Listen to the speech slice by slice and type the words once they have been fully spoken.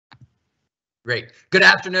Great. Good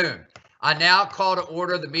afternoon. I now call to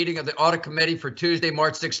order the meeting of the Audit Committee for Tuesday,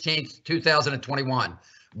 March 16th, 2021.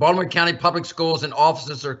 Baltimore County Public Schools and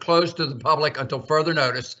offices are closed to the public until further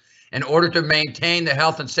notice in order to maintain the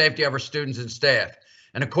health and safety of our students and staff.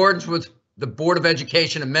 In accordance with the Board of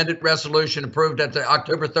Education amended resolution approved at the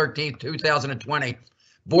October 13th, 2020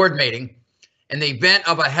 board meeting, in the event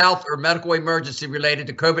of a health or medical emergency related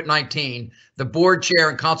to COVID-19, the board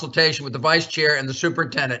chair, in consultation with the vice chair and the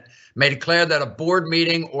superintendent, may declare that a board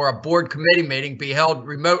meeting or a board committee meeting be held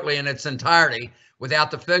remotely in its entirety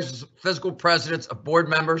without the physical presence of board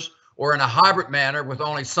members, or in a hybrid manner with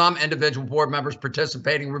only some individual board members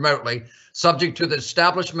participating remotely, subject to the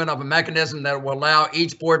establishment of a mechanism that will allow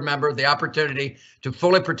each board member the opportunity to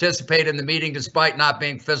fully participate in the meeting despite not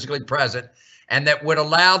being physically present, and that would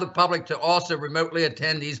allow the public to also remotely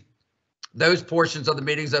attend those portions of the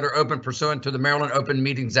meetings that are open pursuant to the Maryland Open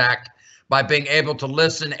Meetings Act by being able to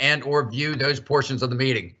listen and or view those portions of the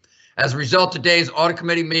meeting. As a result, today's Audit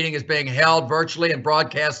Committee meeting is being held virtually and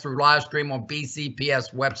broadcast through live stream on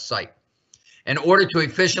BCPS website. In order to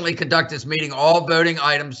efficiently conduct this meeting, all voting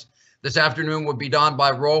items this afternoon will be done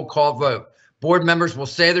by roll call vote. Board members will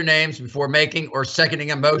say their names before making or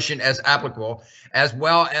seconding a motion as applicable, as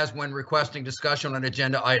well as when requesting discussion on an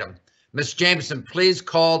agenda item. Ms. Jameson, please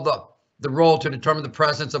call the roll to determine the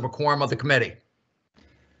presence of a quorum of the committee.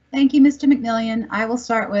 Thank you, Mr. McMillian. I will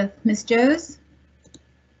start with Ms. Joes.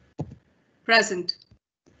 Present.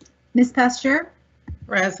 Ms. Pesture.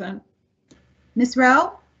 Present. Ms.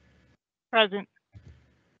 Rowe. Present.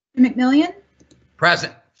 Mr. McMillian.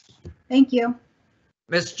 Present. Thank you.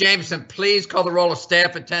 Ms. Jameson, please call the roll of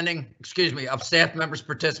staff members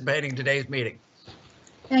participating in today's meeting.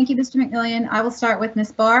 Thank you, Mr. McMillian. I will start with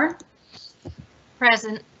Ms. Barr.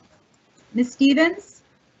 Present. Ms. Stevens.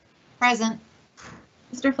 Present.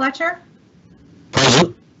 Mr. Fletcher.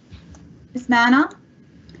 Present. Ms. Manna.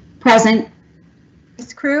 Present.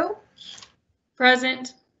 Ms. Crew.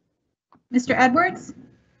 Present. Mr. Edwards.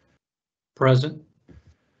 Present.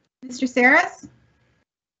 Mr. Saris.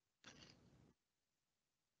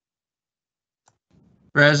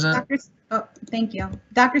 Present. Thank you.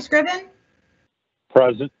 Dr. Scriven.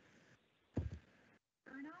 Present.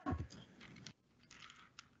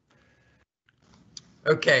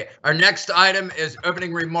 Okay, our next item is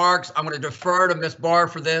opening remarks. I'm going to defer to Ms. Barr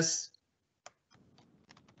for this.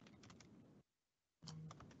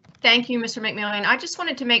 Thank you, Mr. McMillian. I just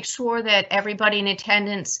wanted to make sure that everybody in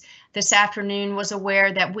attendance this afternoon was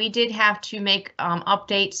aware that we did have to make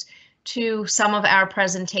updates to some of our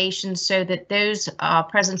presentations so that those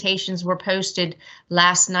presentations were posted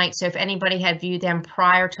last night. So if anybody had viewed them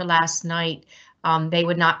prior to last night, they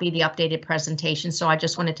would not be the updated presentation. So I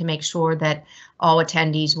just wanted to make sure that all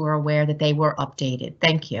attendees were aware that they were updated.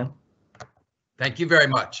 Thank you. Thank you very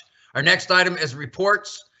much. Our next item is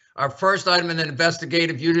reports. Our first item in the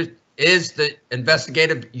investigative unit is the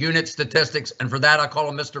investigative unit statistics, and for that I call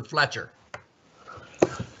on Mr. Fletcher.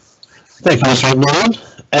 Thank you, Mr.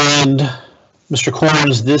 McMillian. And Mr.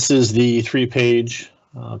 Corns, this is the 3-page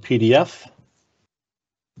PDF.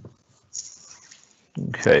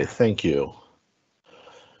 Okay, thank you.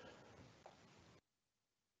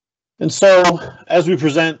 And so, as we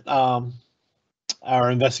present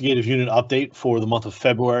our investigative unit update for the month of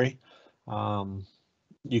February,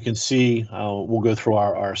 you can see, we'll go through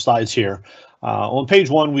our slides here. On page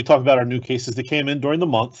 1, we talk about our new cases that came in during the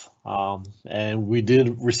month, and we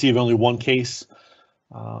did receive only one case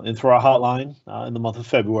in through our hotline in the month of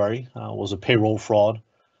February. Was a payroll fraud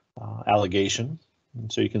allegation,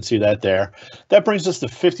 and so you can see that there. That brings us to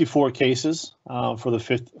 54 cases for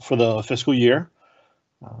the fiscal year,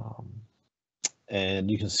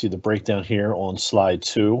 and you can see the breakdown here on slide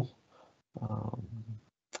 2.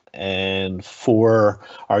 And for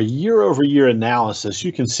our year-over-year analysis,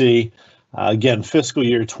 you can see, again, fiscal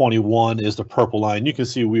year 21 is the purple line. You can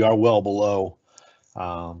see we are well below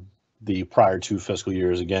the prior 2 fiscal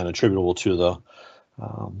years, again, attributable to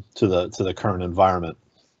the current environment.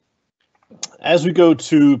 As we go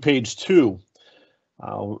to page 2,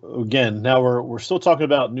 again, now we're still talking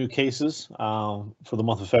about new cases for the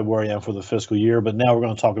month of February and for the fiscal year, but now we're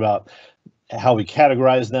going to talk about how we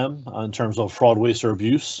categorize them in terms of fraud, waste, or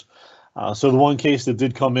abuse. So the one case that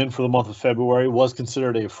did come in for the month of February was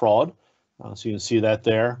considered a fraud. So you can see that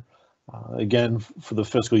there. Again, for the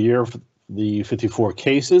fiscal year, for the 54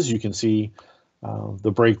 cases, you can see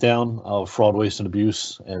the breakdown of fraud, waste, and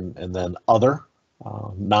abuse, and then other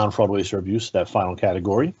non-fraud, waste, or abuse, that final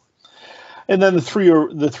category. And then the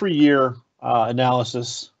three-year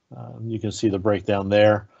analysis, you can see the breakdown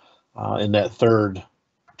there in that third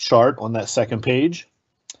chart on that second page.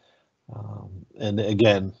 And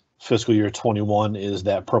again, fiscal year 21 is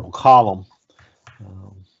that purple column.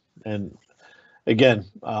 And again,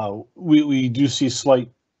 we do see slight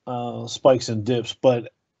spikes and dips,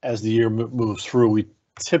 but as the year moves through, we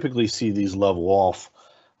typically see these level off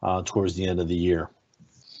towards the end of the year.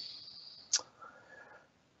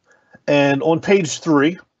 And on page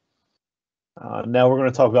 3, now we're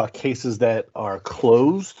going to talk about cases that are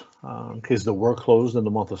closed, cases that were closed in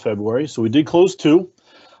the month of February. So we did close 2.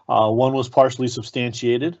 One was partially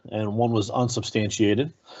substantiated and one was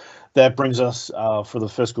unsubstantiated. That brings us for the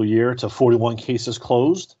fiscal year to 41 cases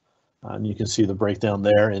closed. And you can see the breakdown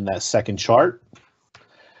there in that second chart.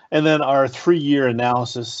 And then our 3-year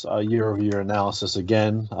analysis, year-over-year analysis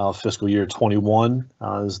again, fiscal year 21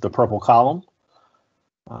 is the purple column.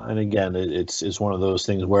 And again, it's one of those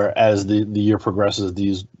things where as the year progresses,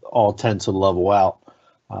 these all tend to level out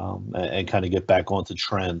and kind of get back onto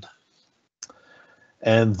trend.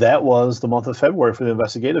 And that was the month of February for the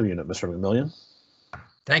investigative unit, Mr. McMillian.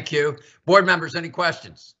 Thank you. Board members, any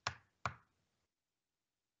questions?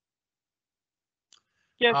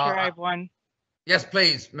 Yes, sir, I have one. Yes,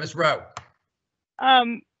 please, Ms. Rowe. Of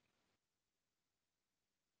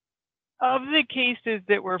the cases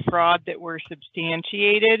that were fraud that were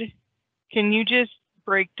substantiated, can you just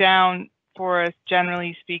break down for us,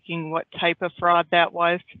 generally speaking, what type of fraud that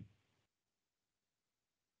was?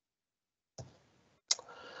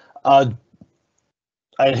 I'd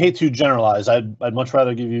hate to generalize. I'd much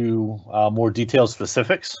rather give you more detailed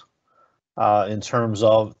specifics in terms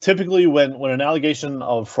of typically when an allegation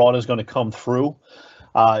of fraud is going to come through,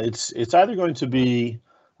 it's either going to be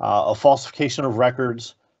a falsification of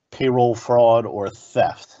records, payroll fraud, or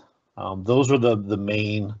theft. Those are the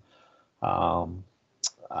main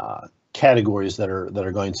categories that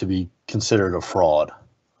are going to be considered a fraud.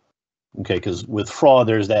 Okay, because with fraud,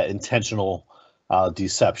 there's that intentional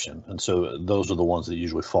deception, and so those are the ones that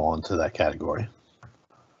usually fall into that category.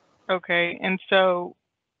 Okay, and so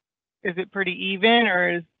is it pretty even,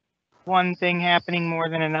 or is one thing happening more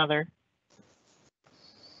than another?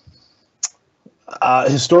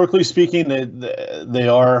 Historically speaking, they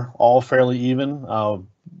are all fairly even.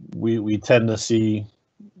 We tend to see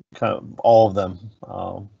kind of all of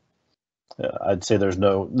them. I'd say there's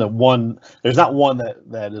not one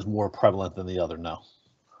that is more prevalent than the other. No.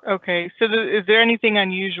 Okay, so is there anything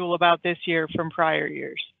unusual about this year from prior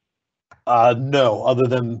years? No, other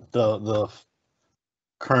than the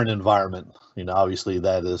current environment. You know, obviously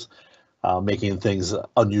that is making things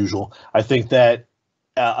unusual. I think that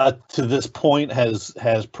to this point has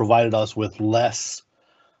provided us with less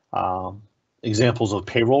examples of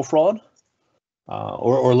payroll fraud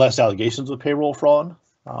or less allegations of payroll fraud.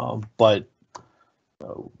 But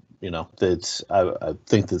you know, I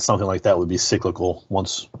think that something like that would be cyclical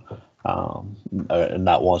once,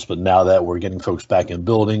 not once, but now that we're getting folks back in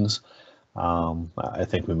buildings, I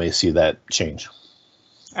think we may see that change.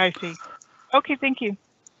 I see. Okay, thank you.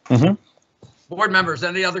 Mm-hmm. Board members,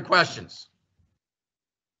 any other questions?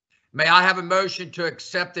 May I have a motion to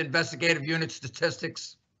accept the investigative unit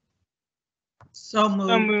statistics? So moved.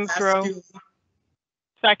 So moved, Rowe.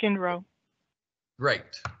 Second, Rowe.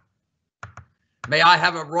 Great. May I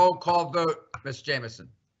have a roll call vote, Ms. Jamison?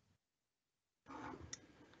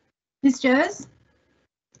 Ms. Joes?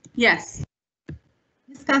 Yes.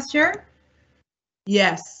 Ms. Custer?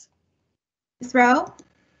 Yes. Ms. Rowe?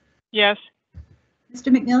 Yes.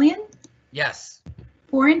 Mr. McMillian? Yes.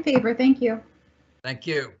 4 in favor. Thank you. Thank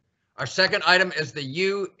you. Our second item is the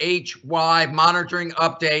UHY monitoring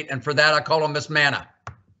update, and for that I call on Ms. Manna.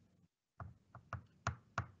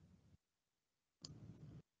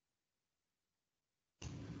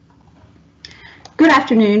 Good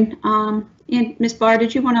afternoon. And Ms. Barr,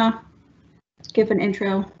 did you want to give an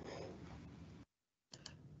intro?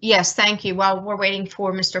 Yes, thank you. While we're waiting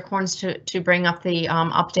for Mr. Corns to bring up the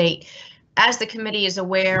update, as the committee is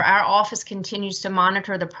aware, our office continues to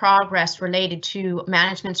monitor the progress related to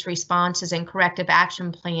management's responses and corrective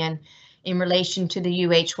action plan in relation to the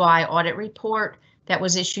UHY audit report that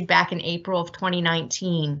was issued back in April of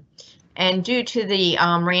 2019. And due to the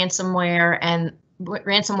ransomware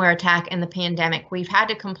attack and the pandemic, we've had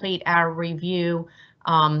to complete our review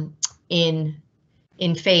in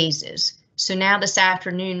phases. So now this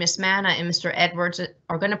afternoon, Ms. Manna and Mr. Edwards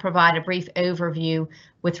are going to provide a brief overview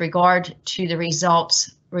with regard to the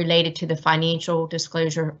results related to the financial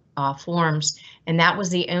disclosure forms. And that was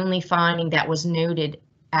the only finding that was noted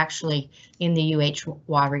actually in the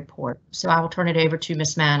UHY report. So I will turn it over to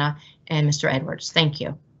Ms. Manna and Mr. Edwards. Thank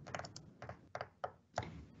you.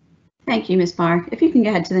 Thank you, Ms. Barr. If you can go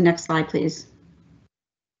ahead to the next slide, please.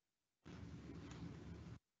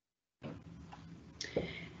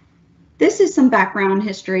 This is some background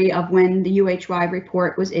history of when the UHY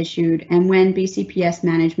report was issued and when BCPS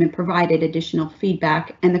management provided additional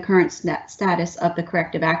feedback and the current status of the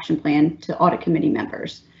corrective action plan to audit committee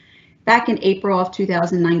members. Back in April of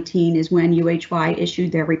 2019 is when UHY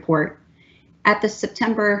issued their report. At the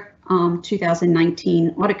September 2019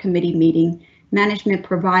 audit committee meeting, management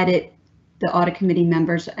provided the audit committee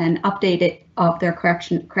members an update of their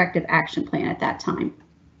corrective action plan at that time.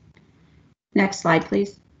 Next slide,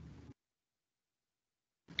 please.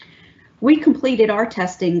 We completed our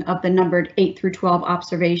testing of the numbered 8 through 12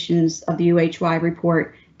 observations of the UHY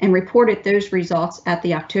report and reported those results at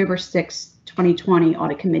the October 6, 2020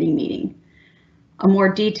 audit committee meeting. A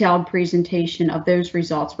more detailed presentation of those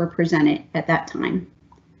results were presented at that time.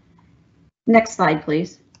 Next slide,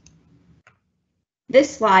 please.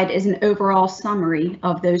 This slide is an overall summary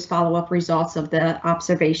of those follow-up results of the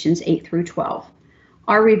observations 8 through 12.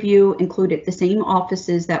 Our review included the same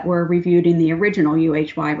offices that were reviewed in the original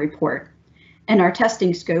UHY report, and our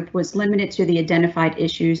testing scope was limited to the identified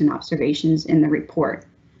issues and observations in the report.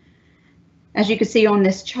 As you can see on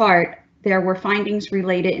this chart, there were findings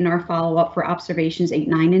related in our follow-up for observations 8,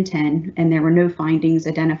 9, and 10, and there were no findings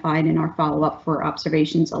identified in our follow-up for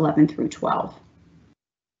observations 11 through 12.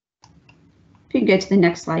 If you can go to the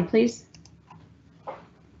next slide, please.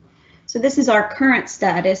 So this is our current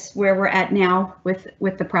status, where we're at now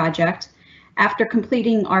with the project. After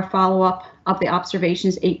completing our follow-up of the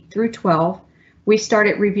observations 8 through 12, we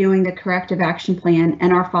started reviewing the corrective action plan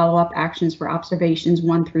and our follow-up actions for observations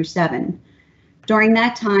 1 through 7. During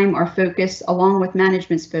that time, our focus, along with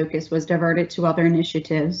management's focus, was diverted to other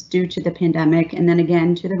initiatives due to the pandemic and then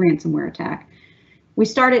again to the ransomware attack. We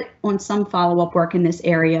started on some follow-up work in this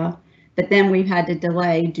area, but then we've had to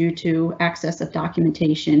delay due to access of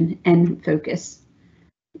documentation and focus.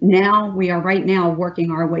 Now we are right now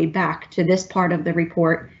working our way back to this part of the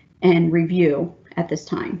report and review at this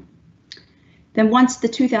time. Then once the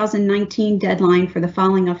 2019 deadline for the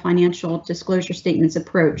filing of financial disclosure statements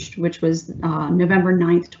approached, which was November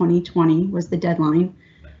 9th, 2020 was the deadline,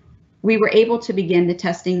 we were able to begin the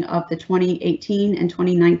testing of the 2018 and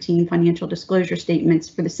 2019 financial disclosure statements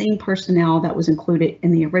for the same personnel that was included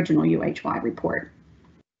in the original UHY report.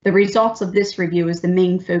 The results of this review is the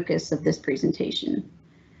main focus of this presentation.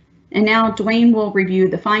 And now Dwayne will review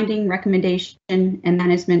the finding, recommendation, and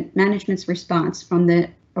management's response from the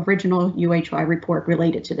original UHY report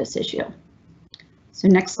related to this issue. So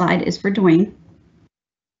next slide is for Dwayne.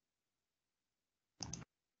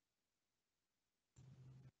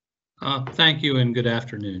 Thank you and good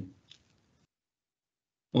afternoon.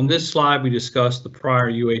 On this slide, we discuss the prior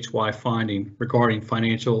UHY finding regarding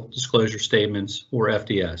financial disclosure statements, or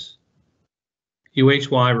FDS.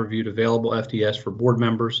 UHY reviewed available FDS for board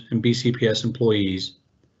members and BCPS employees,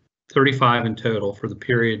 35 in total for the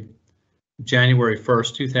period January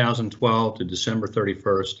 1st, 2012 to December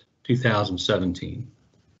 31st, 2017.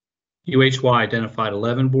 UHY identified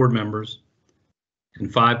 11 board members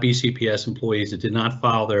and 5 BCPS employees that did not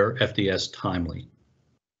file their FDS timely.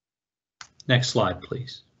 Next slide,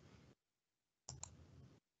 please.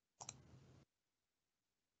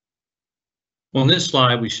 On this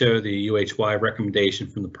slide, we show the UHY recommendation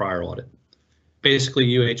from the prior audit. Basically,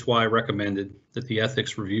 UHY recommended that the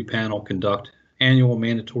Ethics Review Panel conduct annual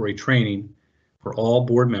mandatory training for all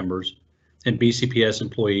board members and BCPS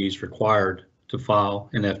employees required to file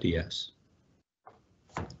an FDS.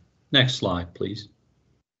 Next slide, please.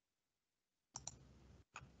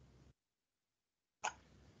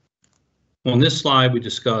 On this slide, we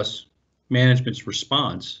discuss management's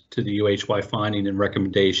response to the UHY finding and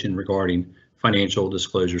recommendation regarding financial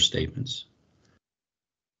disclosure statements.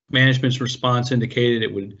 Management's response indicated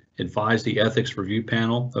it would advise the Ethics Review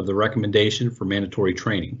Panel of the recommendation for mandatory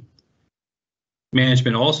training.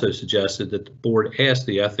 Management also suggested that the board ask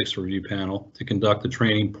the Ethics Review Panel to conduct the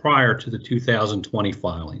training prior to the 2020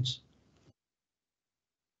 filings.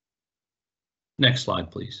 Next slide,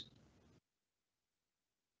 please.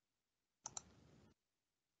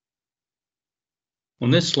 On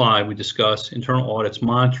this slide, we discuss internal audit's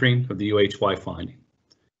monitoring of the UHY finding.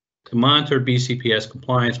 To monitor BCPS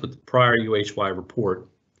compliance with the prior UHY report,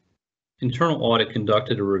 internal audit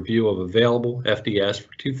conducted a review of available FDS for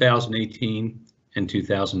 2018 and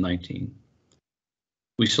 2019.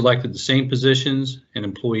 We selected the same positions and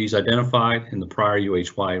employees identified in the prior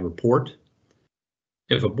UHY report.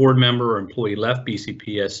 If a board member or employee left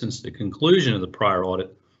BCPS since the conclusion of the prior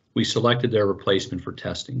audit, we selected their replacement for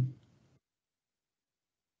testing.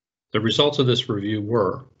 The results of this review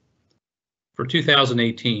were: for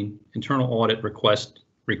 2018, internal audit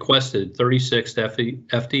requested 36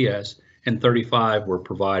 FDS and 35 were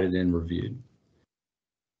provided and reviewed.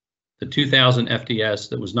 The 2000 FDS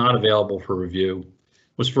that was not available for review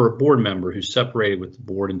was for a board member who separated with the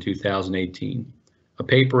board in 2018. A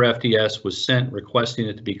paper FDS was sent requesting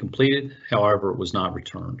it to be completed, however, it was not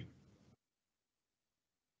returned.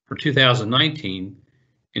 For 2019,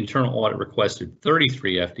 internal audit requested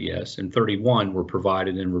 33 FDS and 31 were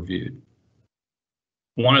provided and reviewed.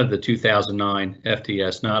 One of the 2009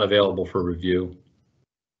 FDS not available for review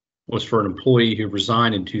was for an employee who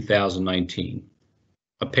resigned in 2019.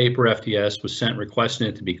 A paper FDS was sent requesting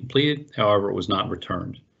it to be completed, however, it was not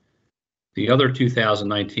returned. The other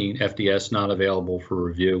 2019 FDS not available for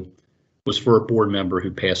review was for a board member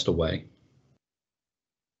who passed away.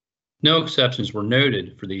 No exceptions were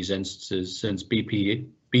noted for these instances since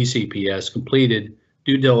BCPS completed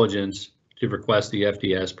due diligence to request the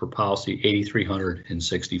FDS per policy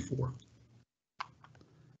 8364.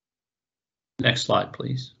 Next slide,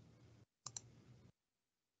 please.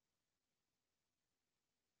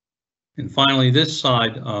 And finally, this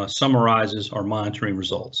slide summarizes our monitoring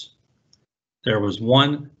results. There was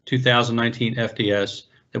one 2019 FDS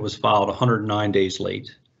that was filed 109 days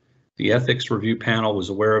late. The Ethics Review Panel was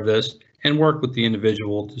aware of this and worked with the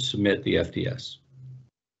individual to submit the FDS.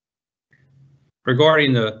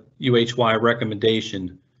 Regarding the UHY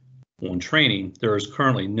recommendation on training, there is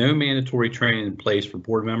currently no mandatory training in place for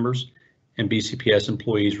board members and BCPS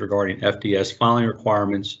employees regarding FDS filing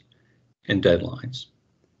requirements and deadlines.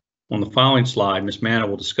 On the following slide, Ms. Manna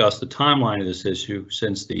will discuss the timeline of this issue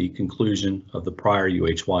since the conclusion of the prior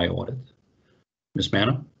UHY audit. Ms.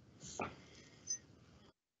 Manna?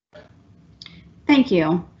 Thank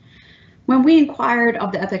you. When we inquired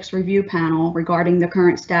of the Ethics Review Panel regarding the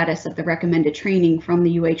current status of the recommended training from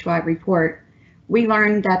the UHY report, we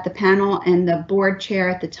learned that the panel and the board chair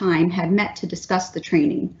at the time had met to discuss the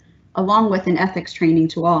training, along with an ethics training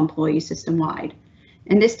to all employees system-wide.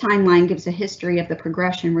 And this timeline gives a history of the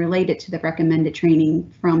progression related to the recommended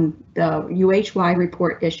training from the UHY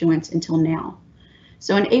report issuance until now.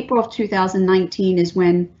 So in April of 2019 is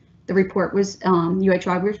when the report was,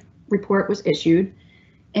 UHY report was issued.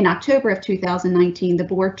 In October of 2019, the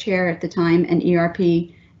board chair at the time and ERP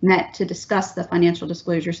met to discuss the financial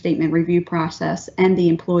disclosure statement review process and the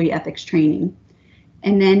employee ethics training.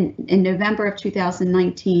 And then in November of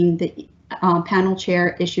 2019, the panel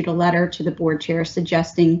chair issued a letter to the board chair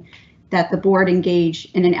suggesting that the board engage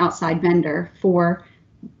in an outside vendor for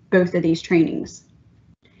both of these trainings.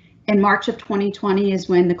 In March of 2020 is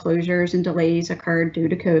when the closures and delays occurred due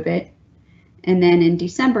to COVID. And then in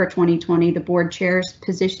December 2020, the board chair's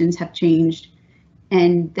positions have changed.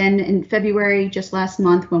 And then in February, just last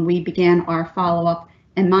month, when we began our follow-up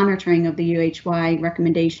and monitoring of the UHY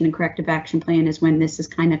recommendation and corrective action plan is when this is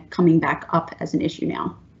kind of coming back up as an issue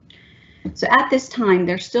now. So at this time,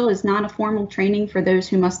 there still is not a formal training for those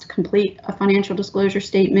who must complete a financial disclosure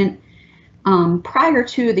statement. Prior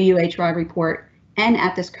to the UHY report, and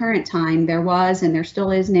at this current time, there was and there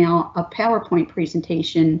still is now a PowerPoint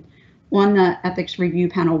presentation on the Ethics Review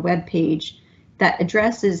Panel webpage that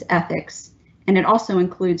addresses ethics, and it also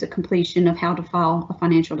includes a completion of how to file a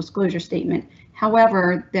financial disclosure statement.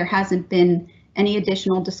 However, there hasn't been any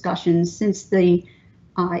additional discussions since the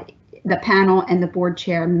panel and the board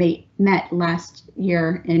chair met last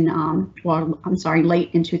year in, late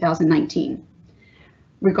in 2019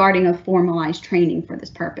 regarding a formalized training for this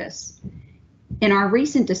purpose. In our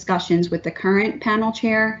recent discussions with the current panel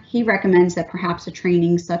chair, he recommends that perhaps a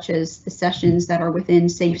training such as the sessions that are within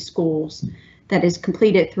Safe Schools that is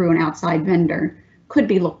completed through an outside vendor could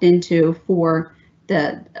be looked into for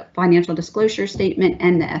the financial disclosure statement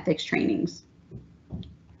and the ethics trainings.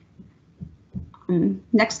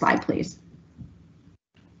 Next slide, please.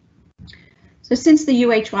 So since the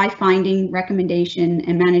UHY finding, recommendation,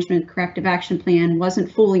 and management corrective action plan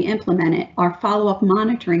wasn't fully implemented, our follow-up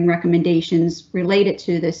monitoring recommendations related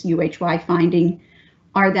to this UHY finding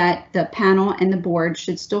are that the panel and the board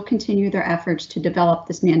should still continue their efforts to develop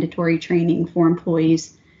this mandatory training for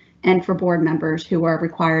employees and for board members who are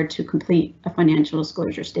required to complete a financial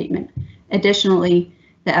disclosure statement. Additionally,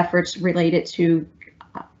 the efforts related to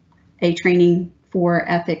a training for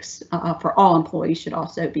ethics for all employees should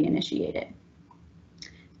also be initiated.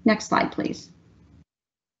 Next slide, please.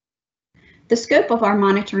 The scope of our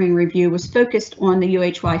monitoring review was focused on the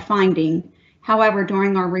UHY finding. However,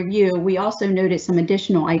 during our review, we also noted some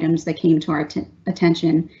additional items that came to our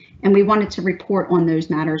attention, and we wanted to report on those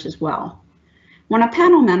matters as well. When a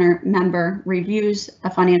panel member reviews a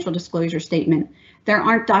financial disclosure statement, there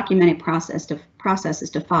aren't documented processes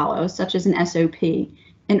to follow, such as an SOP,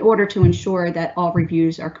 in order to ensure that all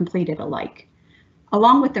reviews are completed alike.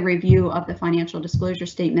 Along with the review of the financial disclosure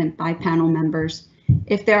statement by panel members,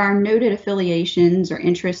 If there are noted affiliations or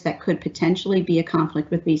interests that could potentially be a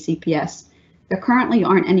conflict with BCPS, there currently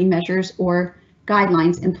aren't any measures or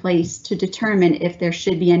guidelines in place to determine if there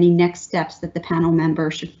should be any next steps that the panel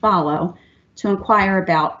member should follow to inquire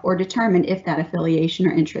about or determine if that affiliation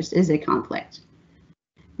or interest is a conflict.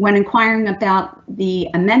 When inquiring about the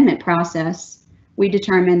amendment process, we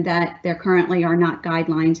determined that there currently are not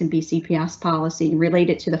guidelines in BCPS policy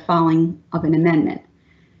related to the filing of an amendment.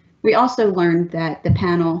 We also learned that the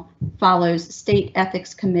panel follows State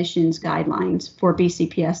Ethics Commission's guidelines for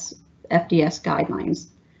BCPS FDS guidelines.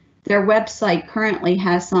 Their website currently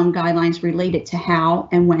has some guidelines related to how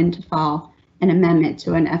and when to file an amendment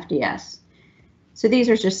to an FDS. So these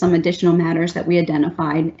are just some additional matters that we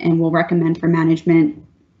identified and will recommend for management,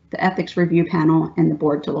 the ethics review panel, and the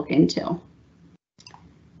board to look into.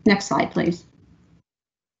 Next slide, please.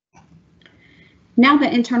 Now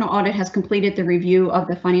the internal audit has completed the review of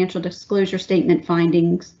the financial disclosure statement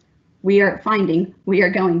findings. We are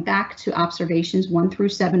going back to observations 1 through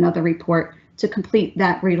 7 of the report to complete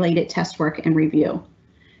that related test work and review.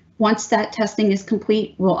 Once that testing is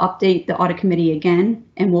complete, we'll update the audit committee again,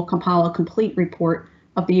 and we'll compile a complete report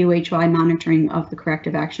of the UHY monitoring of the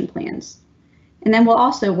corrective action plans. And then we'll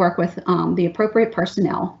also work with the appropriate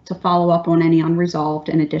personnel to follow up on any unresolved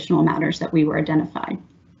and additional matters that we were identified.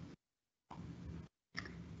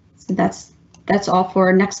 So that's all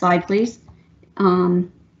for next slide, please.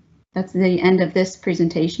 That's the end of this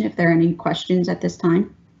presentation. If there are any questions at this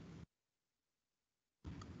time.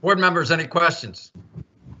 Board members, any questions?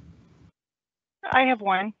 I have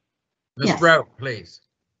one. Ms. Yes. Rowe, please.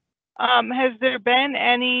 Has there been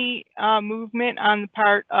any movement on the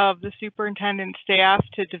part of the superintendent staff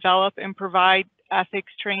to develop and provide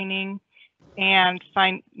ethics training and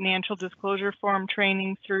financial disclosure form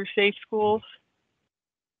training through Safe Schools?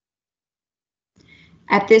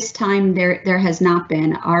 At this time, there has not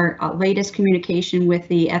been. Our latest communication with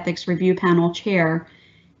the ethics review panel chair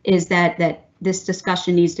is that this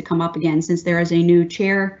discussion needs to come up again, since there is a new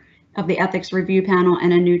chair of the ethics review panel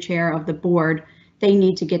and a new chair of the board. They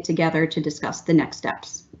need to get together to discuss the next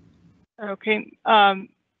steps. Okay,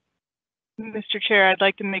 Mr. Chair, I'd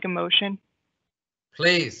like to make a motion.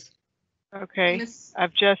 Please. Okay,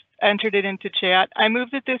 I've just entered it into chat. I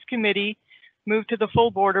move that this committee move to the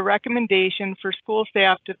full board a recommendation for school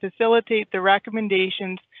staff to facilitate the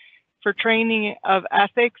recommendations for training of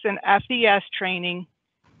ethics and FDS training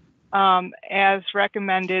as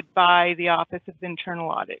recommended by the Office of Internal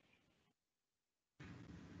Audit.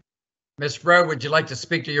 Ms. Rowe, would you like to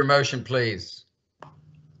speak to your motion, please?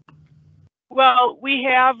 Well, we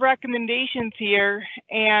have recommendations here,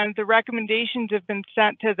 and the recommendations have been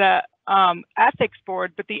sent to the ethics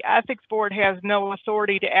board, but the ethics board has no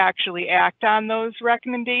authority to actually act on those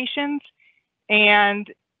recommendations.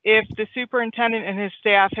 And if the superintendent and his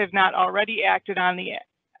staff have not already acted on the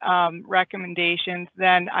recommendations,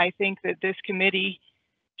 then I think that this committee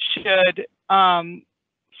should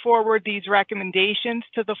forward these recommendations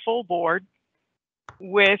to the full board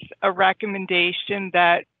with a recommendation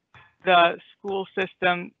that the school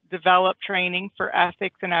system develop training for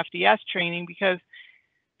ethics and FDS training, because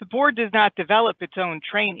the board does not develop its own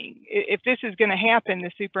training. If this is going to happen, the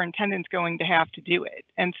superintendent's going to have to do it.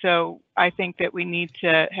 And so I think that we need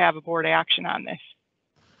to have a board action on this.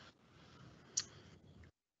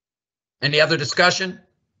 Any other discussion?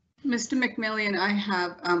 Mr. McMillian, I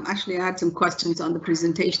have actually I had some questions on the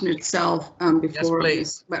presentation itself before, yes,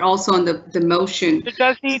 please. But also on the motion. There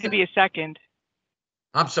does need to be a second.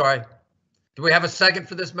 I'm sorry. Do we have a second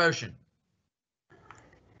for this motion?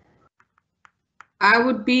 I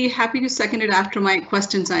would be happy to second it after my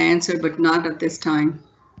questions I answered, but not at this time.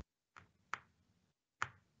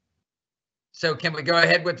 So can we go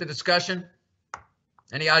ahead with the discussion?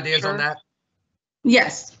 Any ideas on that?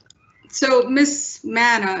 Yes. So, Ms.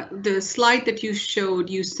 Manna, the slide that you showed,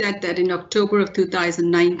 you said that in October of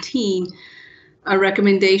 2019, a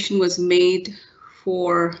recommendation was made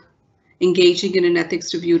for engaging in an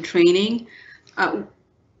ethics review training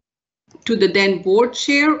to the then board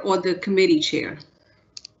chair or the committee chair.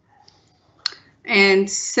 And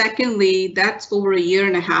secondly, that's over 1.5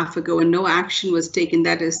 years ago and no action was taken.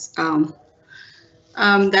 That is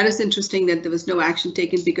interesting that there was no action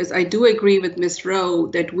taken, because I do agree with Ms. Rowe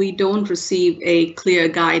that we don't receive a clear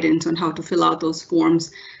guidance on how to fill out those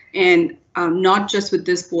forms. And not just with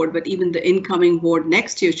this board, but even the incoming board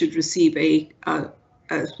next year should receive a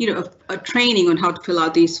training on how to fill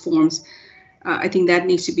out these forms. I think that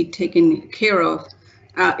needs to be taken care of.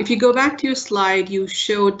 If you go back to your slide, you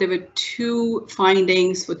showed there were 2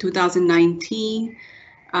 findings for 2019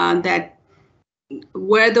 that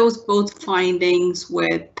were those both findings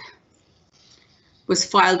with was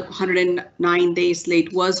filed 109 days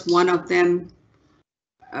late. Was one of them,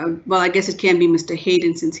 well, I guess it can be Mr.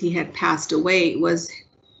 Hayden since he had passed away. Was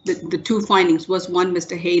the two findings, was one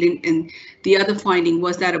Mr. Hayden and the other finding,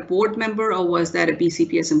 was that a board member or was that a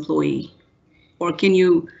BCPS employee? Or can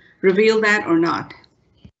you reveal that or not?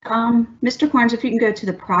 Mr. Corns, if you can go to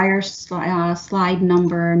the prior slide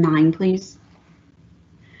number 9, please.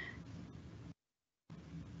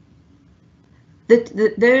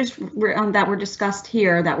 Those that were discussed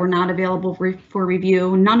here that were not available for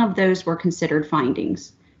review, none of those were considered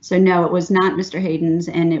findings. So no, it was not Mr. Hayden's,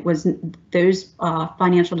 and it was those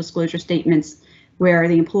financial disclosure statements where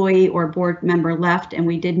the employee or board member left and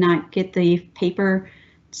we did not get the paper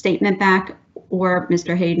statement back, or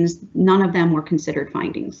Mr. Hayden's, none of them were considered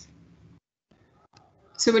findings.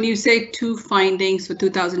 So when you say 2 findings for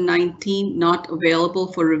 2019 not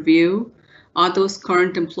available for review, are those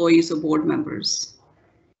current employees or board members?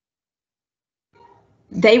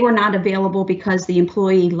 They were not available because the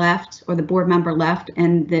employee left or the board member left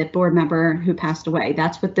and the board member who passed away.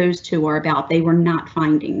 That's what those 2 are about. They were not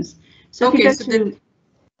findings. So okay, if you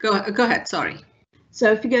go ahead, sorry.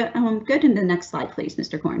 So if you go to the next slide, please,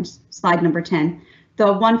 Mr. Corns, slide number 10.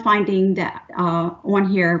 The one finding that on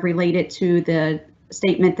here related to the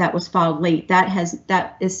statement that was filed late,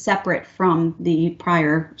 that is separate from the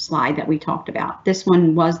prior slide that we talked about. This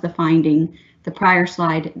one was the finding. The prior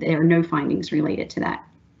slide, there are no findings related to that.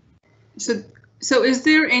 So is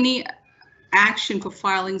there any action for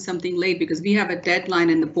filing something late? Because we have a deadline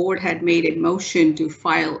and the board had made a motion to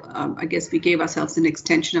file. I guess we gave ourselves an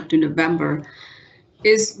extension up to November.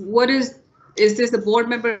 Is this a board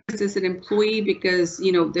member? Is this an employee? Because,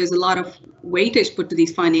 you know, there's a lot of weightage put to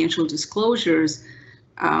these financial disclosures.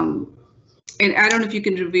 And I don't know if you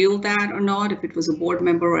can reveal that or not, if it was a board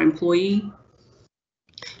member or employee.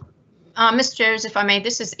 Ms. Joes, if I may,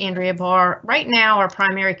 this is Andrea Barr. Right now, our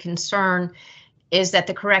primary concern is that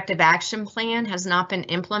the corrective action plan has not been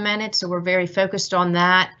implemented, so we're very focused on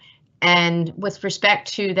that. And with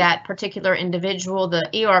respect to that particular individual, the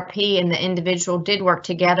ERP and the individual did work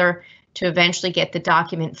together to eventually get the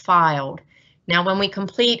document filed. Now, when we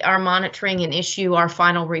complete our monitoring and issue our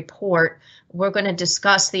final report, we're going to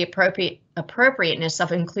discuss the appropriateness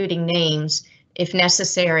of including names, if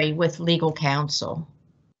necessary, with legal counsel.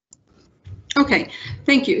 Okay,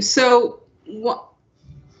 thank you. So what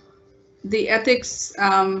the ethics,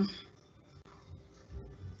 I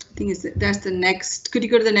think that's the next, could you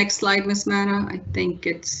go to the next slide, Ms. Manna? I think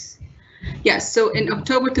it's, yes. So in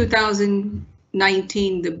October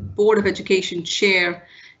 2019, the Board of Education chair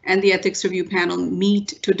and the ethics review panel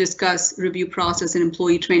meet to discuss review process and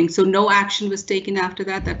employee training. So no action was taken after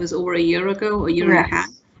that? That was over a year ago, a year Correct. and a half?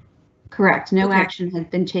 Correct. No Okay. action has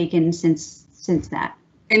been taken since that.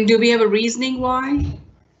 And do we have a reasoning why?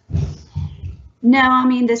 No, I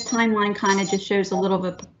mean, this timeline kind of just shows a little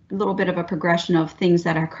bit of a progression of things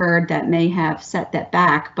that occurred that may have set that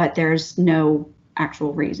back, but there's no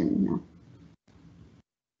actual reason, no.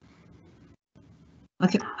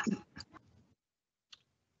 Okay.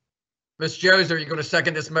 Ms. Joes, are you going to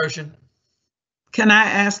second this motion? May I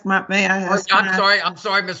ask? I'm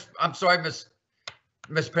sorry,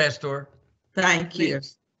 Miss Pastor. Thank you.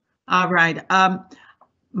 Please. All right.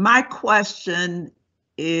 My question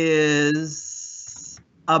is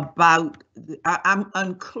about, I'm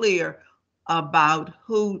unclear about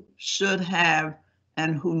who should have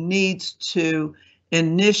and who needs to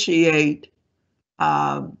initiate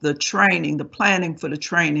the training, the planning for the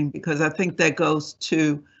training, because I think that goes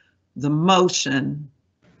to the motion.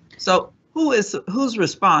 So who's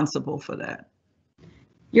responsible for that?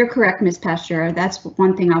 You're correct, Ms. Pasteur. That's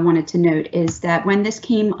one thing I wanted to note is that when this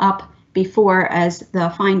came up before as the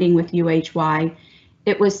finding with UHY,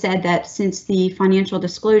 it was said that since the financial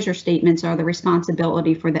disclosure statements are the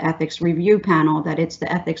responsibility for the ethics review panel, that it's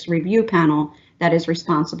the ethics review panel that is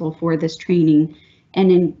responsible for this training.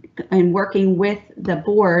 And in working with the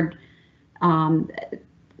board,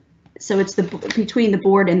 so it's between the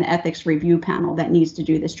board and the ethics review panel that needs to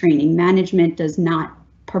do this training. Management does not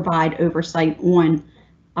provide oversight on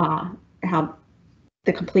how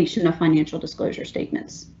the completion of financial disclosure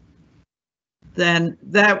statements. Then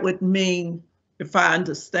that would mean, if I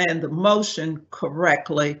understand the motion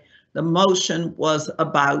correctly, the motion was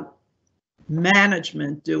about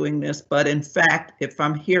management doing this, but in fact, if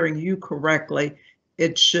I'm hearing you correctly,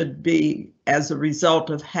 it should be as a result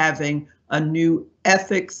of having a new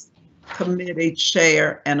ethics committee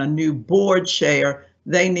chair and a new board chair.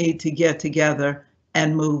 They need to get together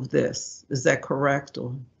and move this. Is that correct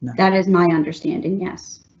or no? That is my understanding,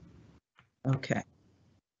 yes. Okay.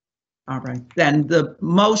 All right, then the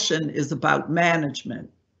motion is about management.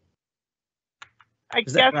 I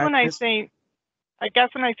Is that guess when right, I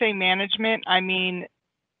Ms.? say management, I mean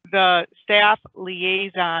the staff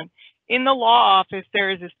liaison. In the law office, there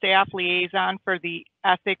is a staff liaison for the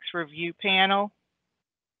ethics review panel.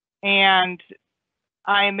 And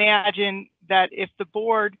I imagine that if the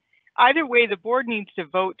board, either way, the board needs to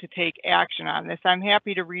vote to take action on this. I'm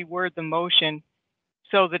happy to reword the motion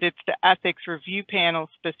so that it's the ethics review panel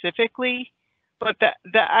specifically, but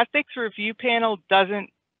the ethics review panel doesn't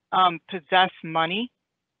possess money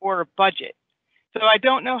or a budget. So I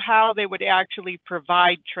don't know how they would actually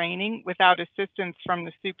provide training without assistance from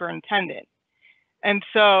the superintendent. And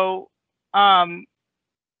so,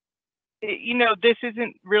 you know, this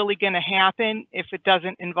isn't really going to happen if it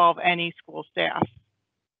doesn't involve any school staff.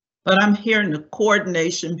 But I'm hearing the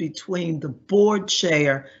coordination between the board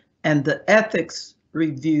chair and the ethics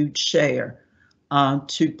review chair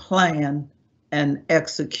to plan and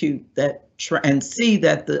execute that and see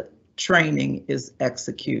that the training is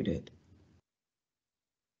executed.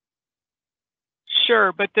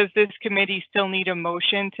 Sure, but does this committee still need a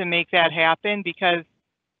motion to make that happen? Because,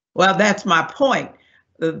 well, that's my point.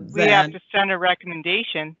 We have to send a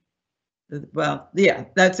recommendation. Well, yeah,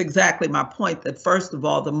 that's exactly my point, that first of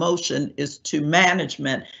all, the motion is to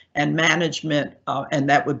management, and management, and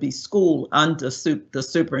that would be school under the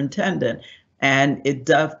superintendent. And it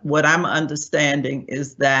does, what I'm understanding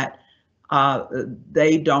is that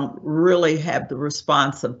they don't really have the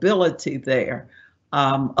responsibility there.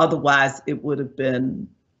 Otherwise, it would have been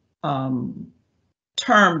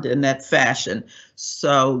termed in that fashion.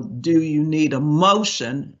 So do you need a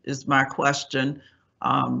motion is my question,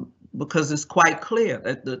 because it's quite clear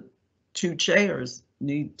that the two chairs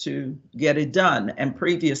need to get it done. And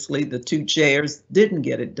previously, the two chairs didn't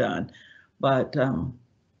get it done. But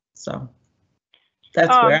so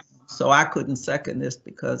that's where, so I couldn't second this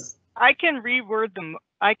because I can reword them.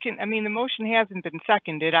 I mean, the motion hasn't been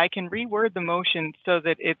seconded. I can reword the motion so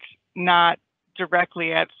that it's not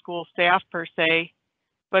directly at school staff per se,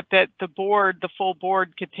 but that the board, the full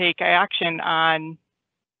board, could take action on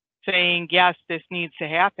saying, yes, this needs to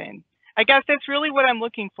happen. I guess that's really what I'm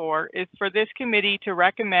looking for, is for this committee to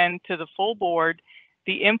recommend to the full board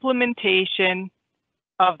the implementation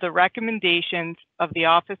of the recommendations of the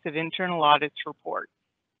Office of Internal Audit's report.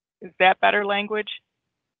 Is that better language?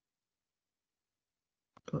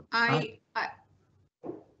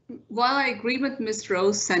 While I agree with Ms.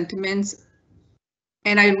 Rowe's sentiments,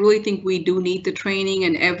 and I really think we do need the training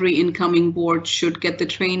and every incoming board should get the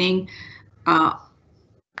training,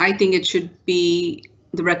 I think it should be,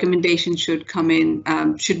 the recommendation should come in,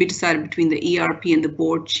 should be decided between the ERP and the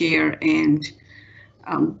board chair, and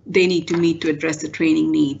they need to meet to address the training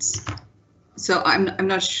needs. So I'm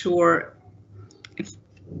not sure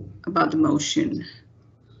about the motion.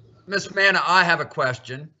 Ms. Manna, I have a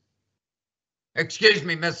question. Excuse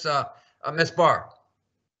me, Miss Barr.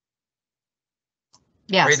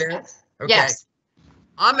 Yes. Are you there? Okay. Yes.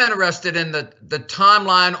 I'm interested in the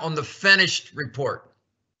timeline on the finished report.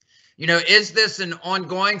 You know, is this an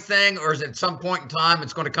ongoing thing, or is it at some point in time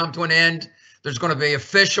it's going to come to an end? There's going to be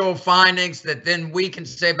official findings that then we can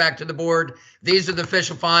say back to the board, these are the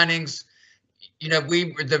official findings. You know,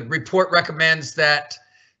 the report recommends that,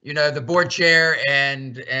 you know, the board chair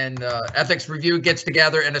and ethics review gets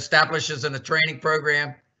together and establishes a training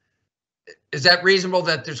program. Is that reasonable,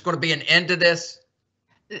 that there's going to be an end to this?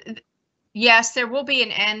 Yes, there will be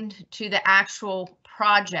an end to the actual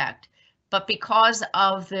project, but because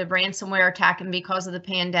of the ransomware attack and because of the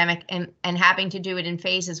pandemic and having to do it in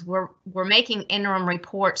phases, we're making interim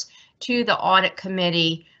reports to the audit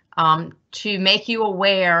committee to make you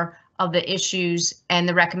aware of the issues and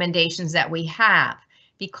the recommendations that we have.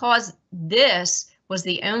 Because this was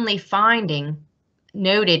the only finding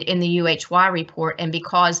noted in the UHY report, and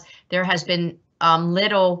because there has been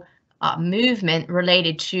little movement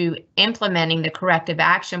related to implementing the corrective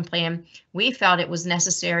action plan, we felt it was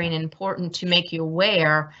necessary and important to make you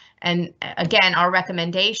aware. And again, our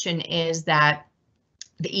recommendation is that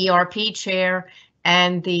the ERP chair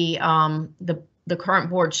and the current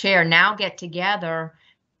board chair now get together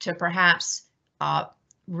to perhaps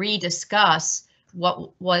rediscuss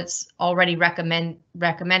what was already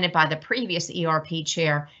recommended by the previous ERP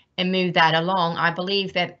chair and move that along. I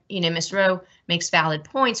believe that, you know, Ms. Rowe makes valid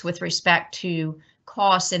points with respect to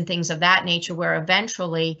costs and things of that nature, where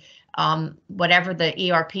eventually whatever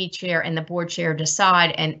the ERP chair and the board chair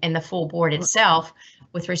decide, and the full board itself,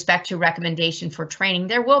 with respect to recommendation for training,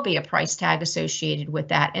 there will be a price tag associated with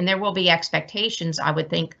that. And there will be expectations, I would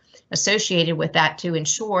think, associated with that to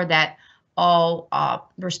ensure that all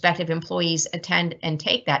respective employees attend and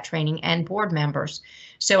take that training, and board members.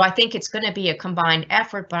 So I think it's going to be a combined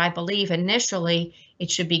effort, but I believe initially it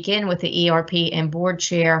should begin with the ERP and board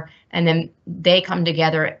chair, and then they come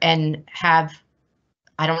together and have,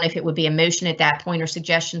 I don't know if it would be a motion at that point or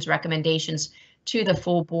suggestions, recommendations to the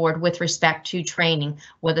full board with respect to training,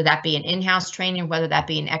 whether that be an in-house training, whether that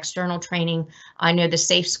be an external training. I know the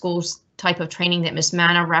Safe Schools type of training that Ms.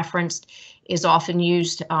 Manna referenced is often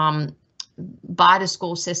used by the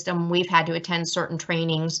school system. We've had to attend certain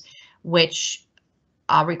trainings which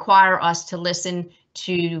require us to listen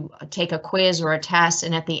to take a quiz or a test,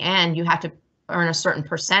 and at the end you have to earn a certain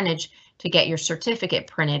percentage to get your certificate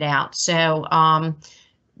printed out. So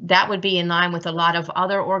that would be in line with a lot of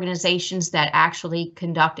other organizations that actually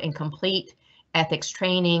conduct and complete ethics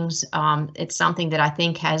trainings. It's something that I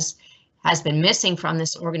think has been missing from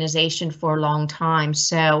this organization for a long time.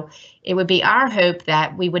 So it would be our hope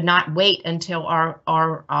that we would not wait until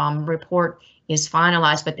our report is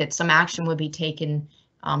finalized, but that some action would be taken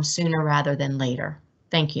sooner rather than later.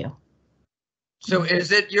 Thank you. So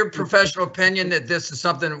is it your professional opinion that this is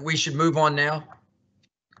something we should move on now?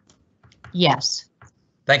 Yes.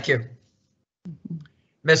 Thank you.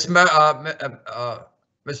 Ms.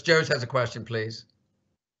 Jones has a question, please.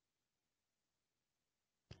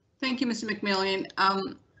 Thank you, Mr. McMillian.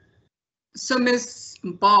 So Ms.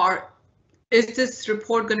 Barr, is this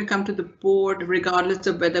report going to come to the board regardless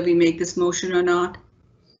of whether we make this motion or not?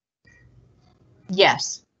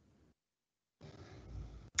 Yes.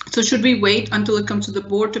 So should we wait until it comes to the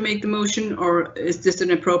board to make the motion, or is this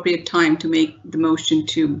an appropriate time to make the motion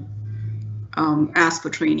to ask for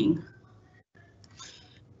training?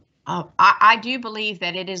 I do believe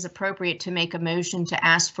that it is appropriate to make a motion to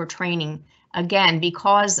ask for training. Again,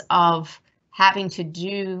 because of having to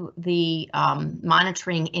do the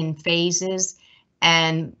monitoring in phases,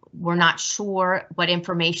 and we're not sure what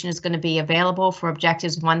information is going to be available for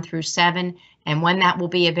objectives 1 through 7 and when that will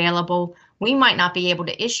be available. We might not be able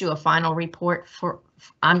to issue a final report for,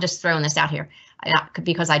 I'm just throwing this out here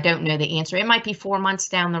because I don't know the answer. It might be 4 months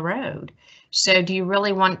down the road. So do you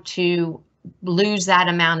really want to lose that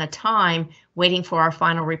amount of time waiting for our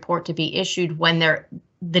final report to be issued when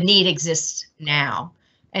the need exists now?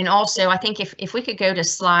 And also, I think if we could go to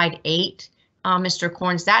slide 8, Mr.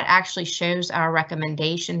 Corns, that actually shows our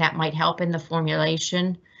recommendation that might help in the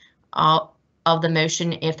formulation of the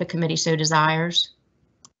motion if the committee so desires.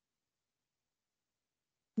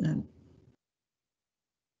 Yeah.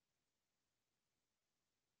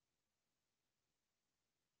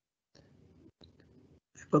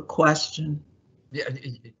 I have a question. Yeah.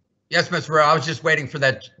 Yes, Ms. Rowe. I was just waiting for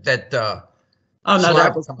that. Oh no,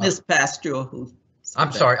 that was Ms. Pastor who.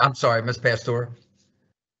 I'm sorry, Ms. Pastor.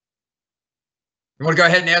 You want to go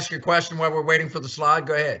ahead and ask your question while we're waiting for the slide?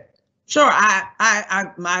 Go ahead. Sure.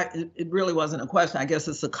 It really wasn't a question. I guess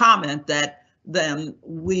it's a comment that then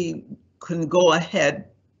we can go ahead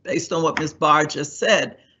based on what Ms. Barr just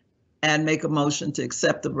said and make a motion to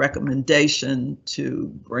accept the recommendation to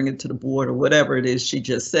bring it to the board or whatever it is she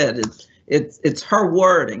just said. It's her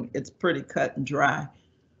wording. It's pretty cut and dry.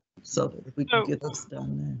 So that we can get this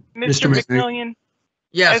done there. Mr. McMillian?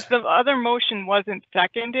 Yes. As the other motion wasn't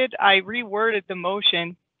seconded, I reworded the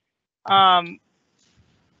motion.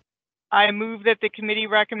 I move that the committee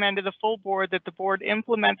recommend to the full board that the board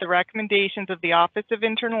implement the recommendations of the Office of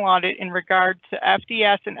Internal Audit in regard to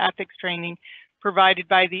FDS and ethics training provided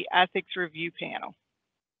by the Ethics Review Panel.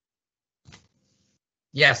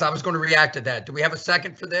 Yes, I was going to react to that. Do we have a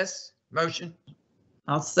second for this motion?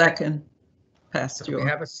 I'll second. Pastor. Do we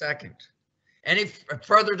have a second? Any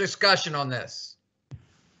further discussion on this?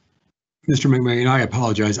 Mr. McMillian, I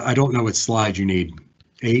apologize. I don't know what slide you need.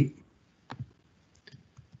 8?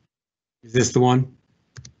 Is this the one?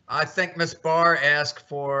 I think Ms. Barr asked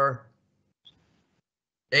for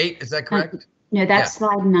 8. Is that correct? No, that's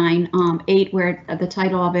slide 9. 8, where the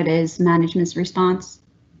title of it is management's response.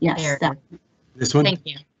 Yes. That. This one? Thank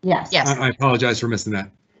you. Yes. Yes. I apologize for missing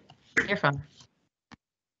that. You're fine.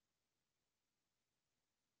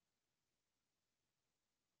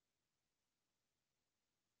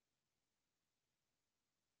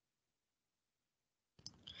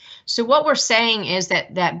 So what we're saying is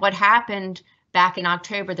that what happened back in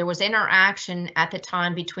October, there was interaction at the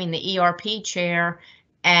time between the ERP chair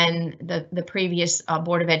and the previous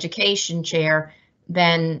Board of Education chair.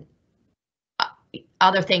 Then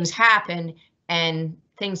other things happened and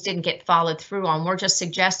things didn't get followed through on. We're just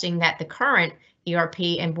suggesting that the current ERP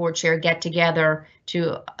and board chair get together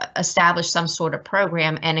to establish some sort of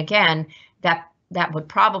program. And again, that would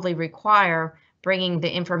probably require bringing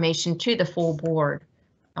the information to the full board.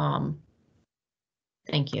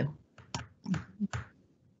 Thank you.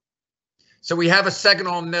 So we have a second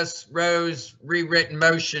on Ms. Rose rewritten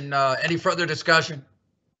motion. Any further discussion?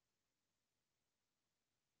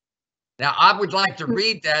 Now, I would like to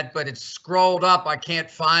read that, but it's scrolled up. I can't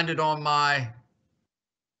find it on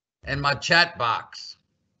in my chat box.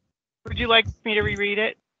 Would you like me to reread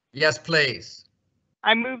it? Yes, please.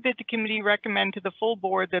 I move that the committee recommend to the full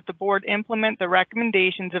board that the board implement the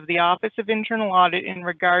recommendations of the Office of Internal Audit in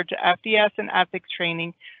regard to FDS and ethics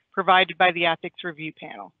training provided by the Ethics Review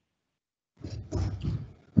Panel.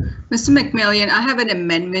 Mr. McMillan, I have an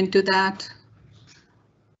amendment to that.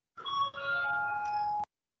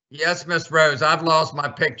 Yes, Ms. Rose, I've lost my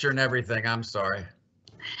picture and everything. I'm sorry.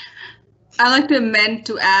 I'd like to amend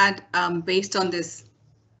to add, based on this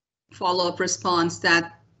follow-up response,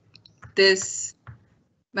 that this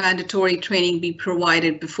mandatory training be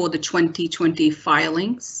provided before the 2020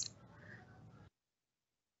 filings.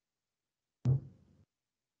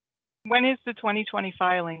 When is the 2020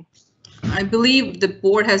 filing? I believe the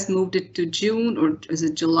board has moved it to June, or is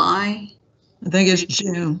it July? I think it's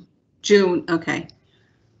June. June, okay.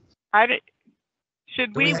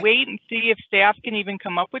 Should we wait and see if staff can even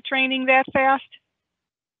come up with training that fast?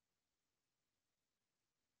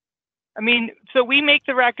 I mean, so we make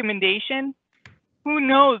the recommendation. Who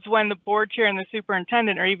knows when the board chair and the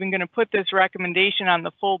superintendent are even going to put this recommendation on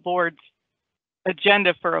the full board's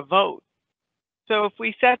agenda for a vote? So if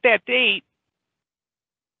we set that date,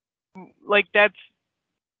 like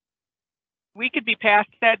we could be past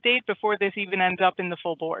that date before this even ends up in the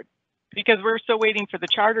full board, because we're still waiting for the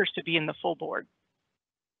charters to be in the full board.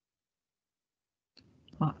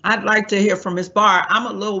 Well, I'd like to hear from Ms. Barr. I'm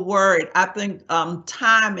a little worried. I think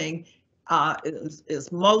timing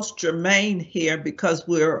is most germane here because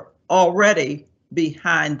we're already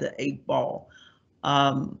behind the 8 ball.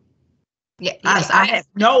 Yes, I have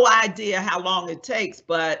no idea how long it takes,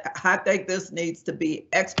 but I think this needs to be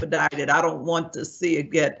expedited. I don't want to see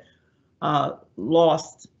it get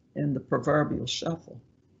lost in the proverbial shuffle.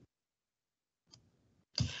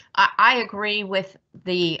 I agree with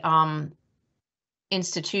the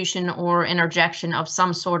institution or interjection of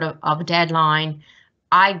some sort of deadline.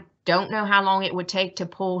 I don't know how long it would take to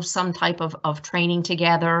pull some type of training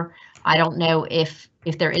together. I don't know if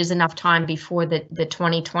there is enough time before the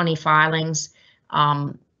 2020 filings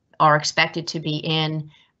are expected to be in,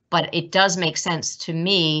 but it does make sense to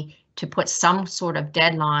me to put some sort of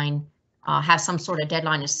deadline, have some sort of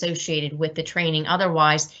deadline associated with the training.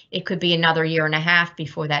 Otherwise, it could be another 1.5 years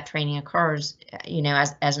before that training occurs, you know,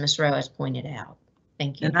 as Ms. Rowe has pointed out.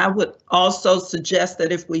 Thank you. And I would also suggest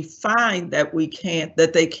that if we find that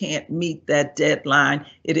they can't meet that deadline,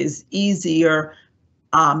 it is easier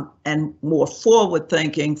and more forward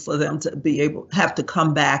thinking for them to have to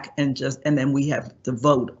come back and then we have to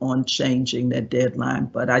vote on changing that deadline.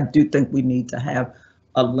 But I do think we need to have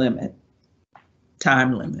a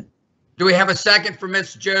time limit. Do we have a second for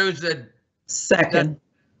Ms. Jones? Second.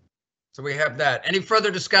 So we have that. Any further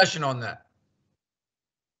discussion on that?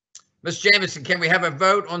 Ms. Jamison, can we have a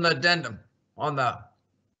vote on the addendum? Not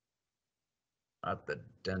the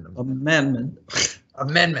addendum.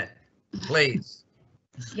 Amendment, please.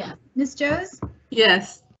 Yes. Ms. Joes?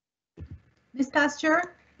 Yes. Ms.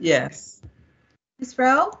 Pasteur? Yes. Ms.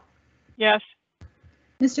 Rowe? Yes.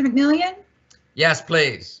 Mr. McMillan? Yes,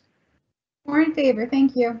 please. 4 in favor.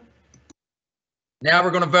 Thank you. Now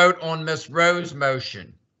we're going to vote on Ms. Rowe's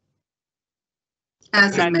motion.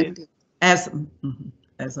 As amended. As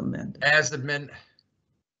amended. As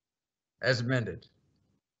amended.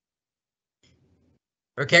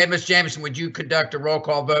 Okay, Ms. Jamison, would you conduct a roll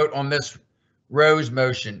call vote on Ms. Rowe's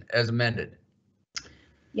motion as amended?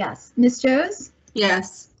 Yes. Ms. Joes?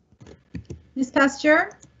 Yes. Ms.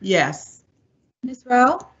 Pasteur? Yes. Ms.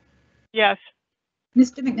 Rowe? Yes.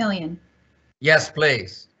 Mr. McMillan? Yes,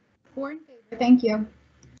 please. 4 in favor. Thank you.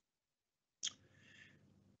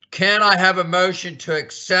 Can I have a motion to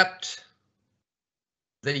accept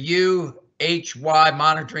the UHY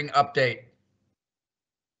monitoring update?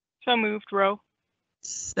 So moved, Rowe.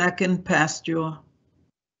 Second, Pasteur.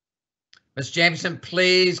 Ms. Jameson,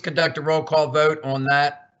 please conduct a roll call vote on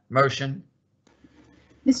that motion.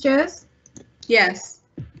 Ms. Joes? Yes.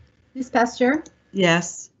 Ms. Pasteur?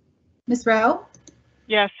 Yes. Ms. Rowe?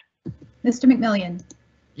 Yes. Mr. McMillan?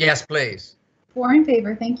 Yes, please. 4 in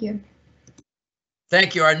favor. Thank you.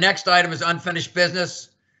 Thank you. Our next item is unfinished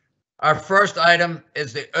business. Our first item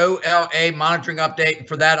is the OLA monitoring update. And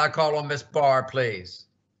for that, I call on Ms. Barr, please.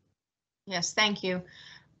 Yes, thank you.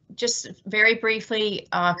 Just very briefly,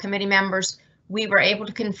 committee members, we were able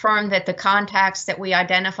to confirm that the contacts that we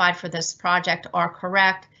identified for this project are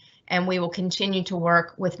correct, and we will continue to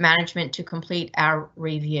work with management to complete our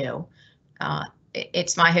review.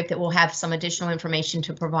 it's my hope that we'll have some additional information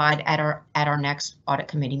to provide at our next audit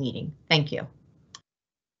committee meeting. Thank you.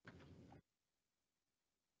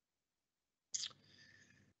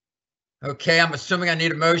 Okay, I'm assuming I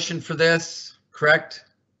need a motion for this, correct?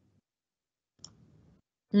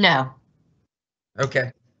 No.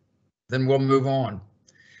 Okay, then we'll move on.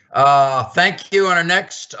 Thank you. And our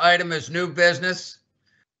next item is new business.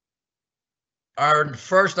 Our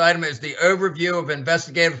first item is the overview of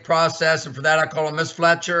investigative process, and for that I call on Ms.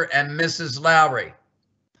 Fletcher and Mrs. Lowry.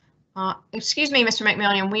 Excuse me, Mr.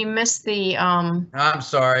 McMillian, we missed the I'm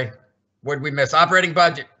sorry. What did we miss? Operating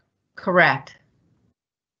budget. Correct.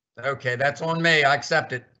 Okay, that's on me. I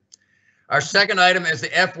accept it. Our second item is the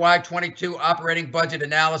FY22 operating budget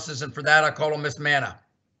analysis, and for that I call on Ms. Manna.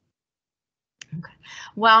 Okay.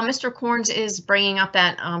 While Mr. Corns is bringing up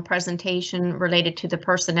that presentation related to the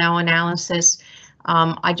personnel analysis,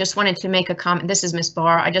 I just wanted to make a comment. This is Ms.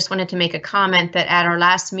 Barr. I just wanted to make a comment that at our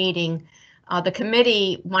last meeting, the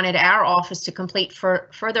committee wanted our office to complete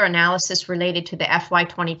further analysis related to the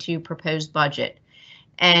FY22 proposed budget.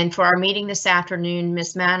 And for our meeting this afternoon,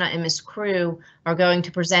 Ms. Manna and Ms. Crew are going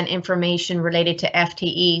to present information related to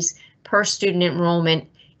FTEs per student enrollment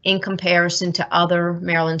in comparison to other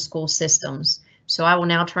Maryland school systems. So I will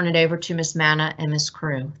now turn it over to Ms. Manna and Ms.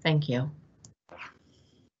 Crew. Thank you.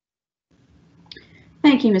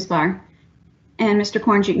 Thank you, Ms. Barr. And Mr.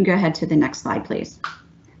 Corns, you can go ahead to the next slide, please.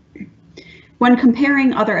 When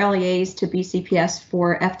comparing other LEAs to BCPS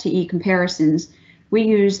for FTE comparisons, we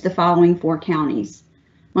use the following 4 counties: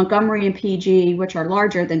 Montgomery and PG, which are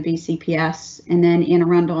larger than BCPS, and then Anne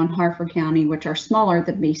Arundel and Harford County, which are smaller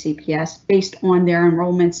than BCPS based on their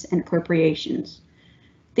enrollments and appropriations.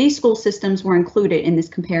 These school systems were included in this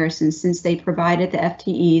comparison since they provided the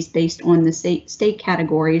FTEs based on the state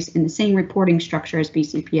categories in the same reporting structure as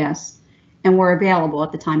BCPS and were available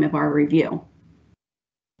at the time of our review.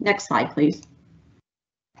 Next slide, please.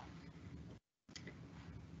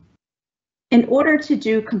 In order to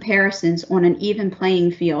do comparisons on an even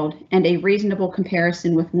playing field and a reasonable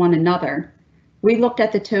comparison with one another, we looked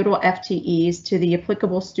at the total FTEs to the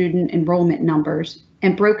applicable student enrollment numbers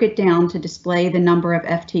and broke it down to display the number of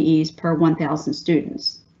FTEs per 1,000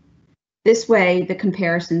 students. This way, the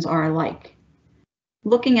comparisons are alike.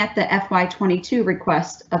 Looking at the FY22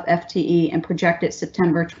 request of FTE and projected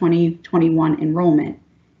September 2021 enrollment,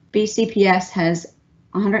 BCPS has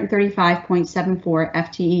 135.74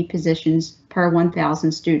 FTE positions per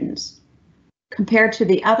 1,000 students. Compared to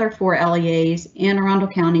the other 4 LEAs, Anne Arundel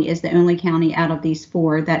County is the only county out of these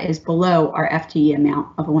 4 that is below our FTE amount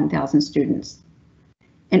of 1,000 students.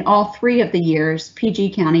 In all 3 of the years,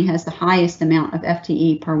 PG County has the highest amount of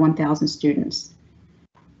FTE per 1,000 students.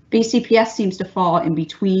 BCPS seems to fall in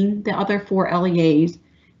between the other 4 LEAs,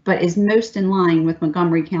 but is most in line with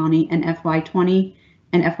Montgomery County in FY20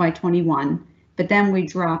 and FY21. But then we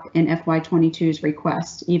drop in FY22's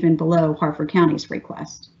request, even below Harford County's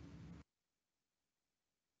request.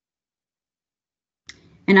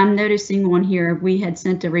 And I'm noticing on here, we had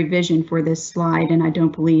sent a revision for this slide, and I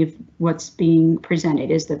don't believe what's being presented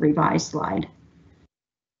is the revised slide.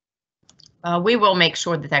 We will make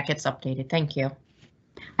sure that that gets updated. Thank you.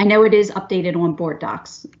 I know it is updated on board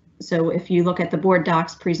docs. So if you look at the board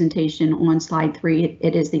docs presentation on slide 3,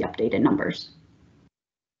 it is the updated numbers.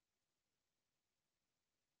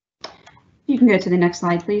 You can go to the next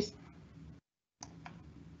slide, please.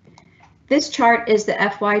 This chart is the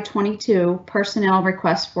FY22 personnel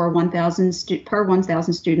request for 1,000 per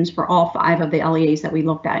 1,000 students for all 5 of the LEAs that we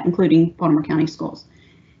looked at, including Baltimore County Schools.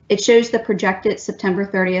 It shows the projected September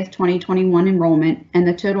 30th, 2021 enrollment and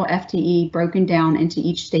the total FTE broken down into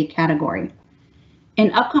each state category.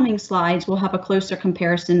 In upcoming slides, we'll have a closer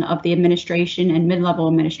comparison of the administration and mid-level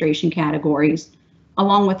administration categories,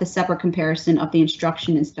 along with a separate comparison of the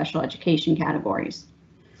instruction and special education categories.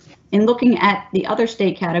 In looking at the other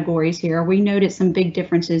state categories here, we noted some big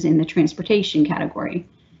differences in the transportation category.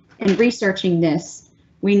 In researching this,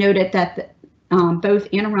 we noted that both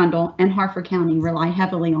Anne Arundel and Harford County rely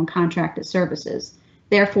heavily on contracted services.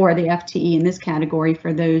 Therefore, the FTE in this category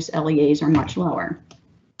for those LEAs are much lower.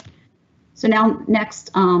 So now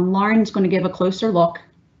next, Lauren's going to give a closer look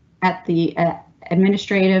at the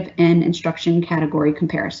administrative and instruction category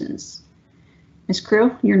comparisons. Ms.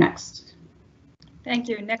 Crew, you're next. Thank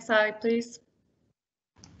you. Next slide, please.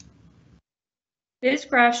 This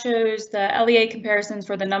graph shows the LEA comparisons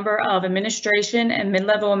for the number of administration and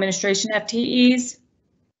mid-level administration FTEs.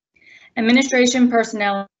 Administration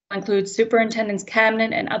personnel includes superintendent's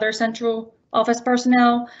cabinet and other central office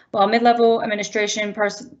personnel, while mid-level administration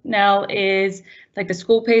personnel is like the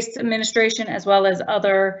school-based administration as well as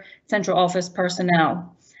other central office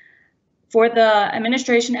personnel. For the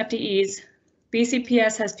administration FTEs,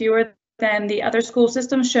 BCPS has fewer than the other school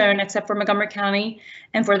systems shown except for Montgomery County,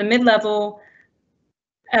 and for the mid-level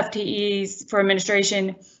FTEs for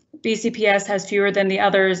administration, BCPS has fewer than the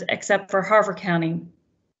others except for Harford County.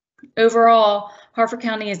 Overall, Harford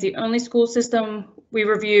County is the only school system we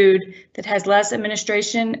reviewed that has less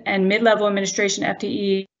administration and mid-level administration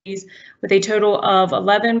FTEs, with a total of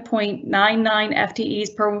 11.99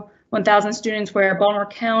 FTEs per 1,000 students, where Baltimore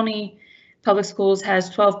County Public Schools has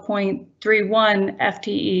 12.31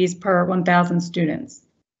 FTEs per 1,000 students.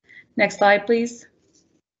 Next slide, please.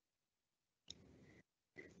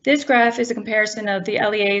 This graph is a comparison of the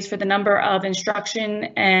LEAs for the number of instruction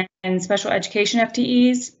and special education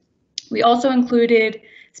FTEs. We also included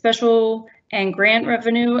special and grant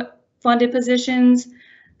revenue funded positions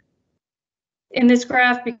in this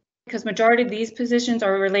graph because majority of these positions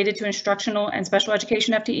are related to instructional and special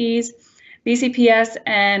education FTEs. BCPS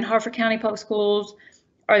and Harford County Public Schools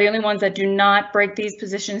are the only ones that do not break these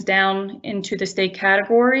positions down into the state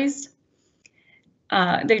categories.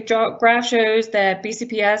 The graph shows that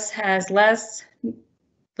BCPS has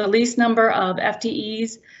the least number of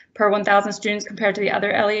FTEs per 1,000 students compared to the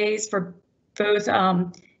other LEAs for both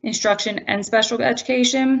instruction and special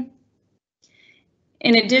education.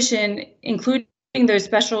 In addition, including those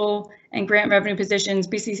special and grant revenue positions,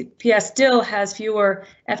 BCPS still has fewer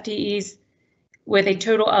FTEs with a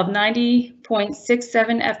total of 90.67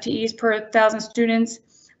 FTEs per 1,000 students,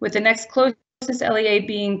 with the next closest LEA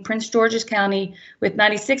being Prince George's County with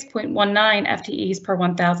 96.19 FTEs per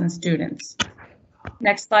 1,000 students.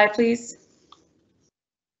 Next slide, please.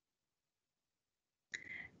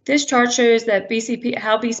 This chart shows that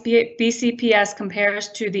how BCPS compares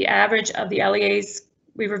to the average of the LEAs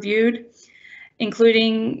we reviewed,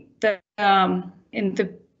 including in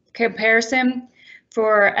the comparison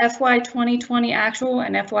for FY 2020 actual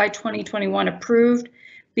and FY 2021 approved.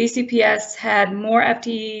 BCPS had more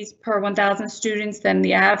FTEs per 1,000 students than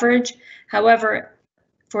the average. However,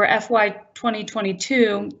 for FY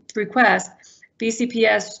 2022 request,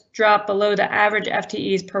 BCPS dropped below the average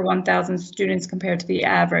FTEs per 1,000 students compared to the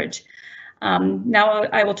average. Now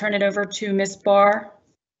I will turn it over to Ms. Barr.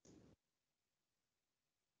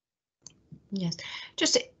 Yes,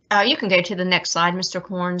 just you can go to the next slide, Mr.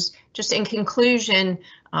 Corns. Just in conclusion,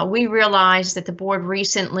 we realized that the board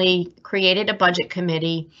recently created a budget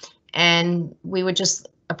committee, and we would just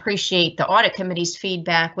appreciate the audit committee's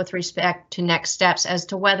feedback with respect to next steps as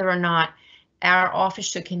to whether or not our office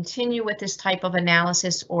should continue with this type of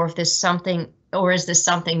analysis, or if this something, or is this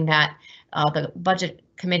something that the budget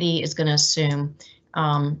committee is going to assume.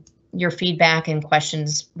 Your feedback and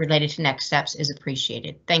questions related to next steps is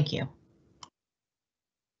appreciated. Thank you.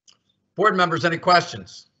 Board members, any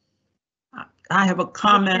questions? I have a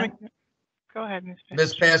comment. Go ahead, Ms. Pastor.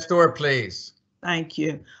 Ms. Pastor, please. Thank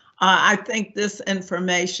you. I think this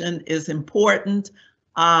information is important.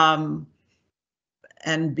 And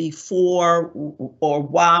before or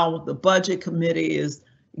while the budget committee is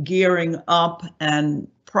gearing up and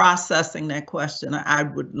processing that question, I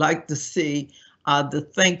would like to see the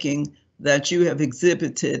thinking that you have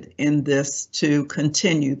exhibited in this to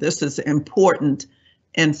continue. This is important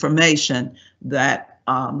information that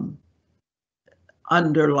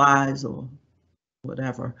underlies or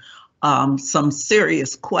whatever some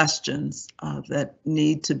serious questions that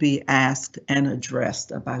need to be asked and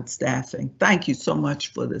addressed about staffing. Thank you so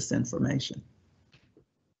much for this information.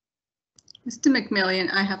 Mr.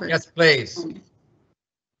 McMillian, I have a— Yes, please.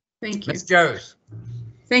 Thank you. Ms. Joes.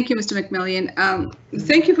 Thank you, Mr. McMillian.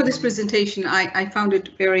 Thank you for this presentation. I found it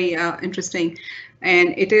very interesting,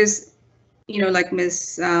 and it is, you know, like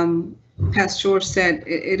Ms. Pastor said,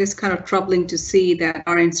 it is kind of troubling to see that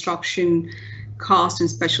our instruction cost in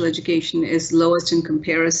special education is lowest in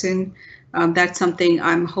comparison. That's something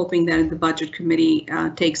I'm hoping that the budget committee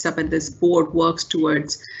takes up and this board works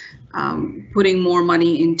towards putting more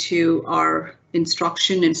money into our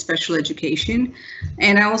instruction and special education.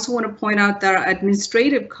 And I also want to point out that our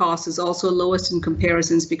administrative cost is also lowest in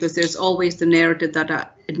comparisons, because there's always the narrative that our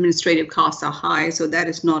administrative costs are high. So that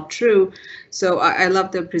is not true. So I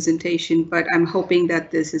love the presentation, but I'm hoping that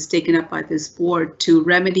this is taken up by this board to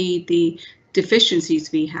remedy the deficiencies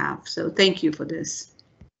we have. So thank you for this.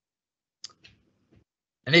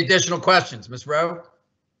 Any additional questions, Ms. Rowe?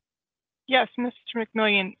 Yes, Mr.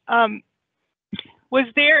 McMillian. Was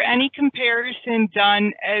there any comparison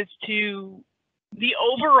done as to the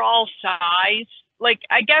overall size? Like,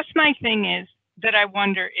 I guess my thing is that I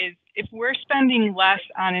wonder is, if we're spending less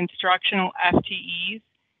on instructional FTEs,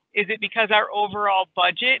 is it because our overall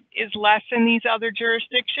budget is less in these other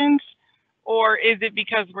jurisdictions? Or is it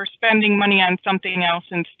because we're spending money on something else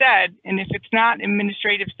instead? And if it's not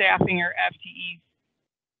administrative staffing or FTEs,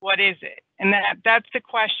 what is it? And that's the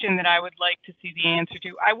question that I would like to see the answer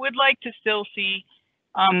to. I would like to still see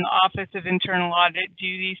the Office of Internal Audit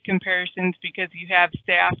do these comparisons, because you have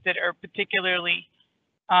staff that are particularly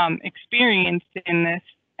experienced in this,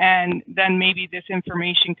 and then maybe this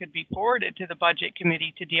information could be forwarded to the Budget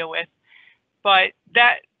Committee to deal with. But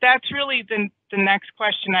that's really the next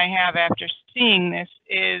question I have after seeing this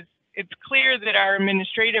is, it's clear that our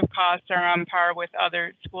administrative costs are on par with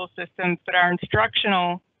other school systems, but our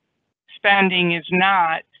instructional spending is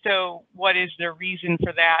not. So what is the reason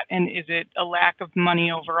for that? And is it a lack of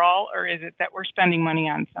money overall, or is it that we're spending money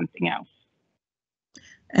on something else?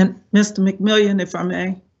 And Mr. McMillian, if I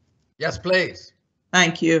may. Yes, please.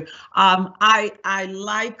 Thank you. I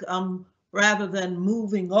like, rather than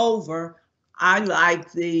moving over, I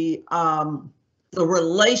like the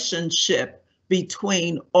relationship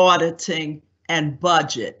between auditing and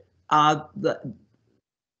budget. The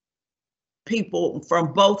people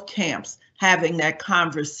from both camps having that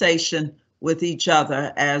conversation with each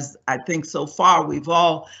other, as I think so far we've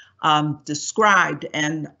all described.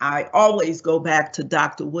 And I always go back to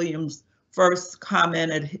Dr. Williams' first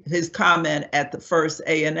comment, his comment at the first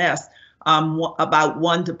A&S about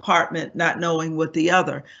one department not knowing what the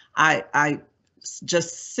other. I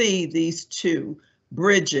just see these two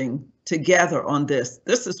bridging together on this.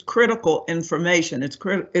 This is critical information. It's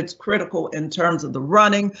critical in terms of the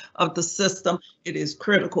running of the system. It is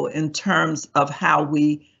critical in terms of how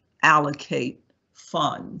we allocate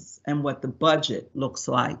funds and what the budget looks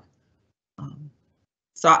like.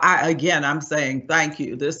 So I'm saying thank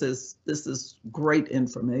you. This is great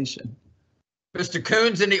information. Mr.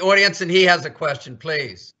 Coons in the audience, and he has a question,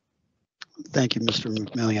 please. Thank you, Mr.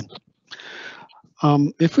 McMillian.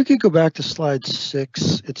 If we could go back to slide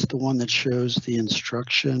 6, it's the one that shows the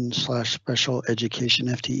instruction/special education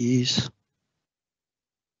FTEs.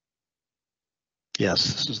 Yes,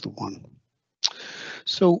 this is the one.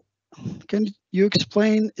 So can you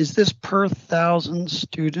explain, is this per 1,000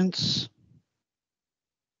 students?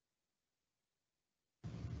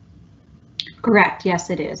 Correct.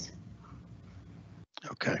 Yes, it is.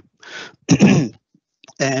 Okay.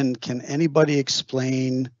 And can anybody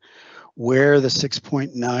explain where the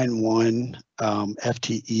 6.91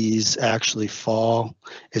 FTEs actually fall?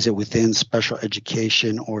 Is it within special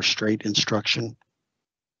education or straight instruction?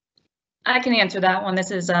 I can answer that one.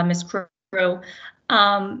 This is Ms. Crow.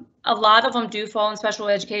 A lot of them do fall in special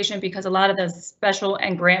education because a lot of the special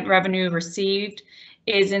and grant revenue received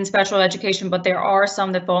is in special education, but there are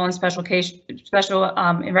some that fall in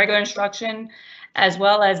in regular instruction, as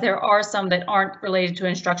well as there are some that aren't related to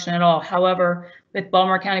instruction at all. However, with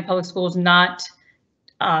Baltimore County Public Schools not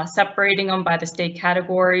separating them by the state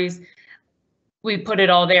categories, we put it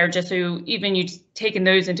all there just so even you taking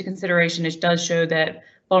those into consideration, it does show that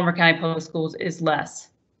Baltimore County Public Schools is less.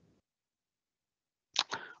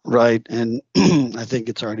 Right, and I think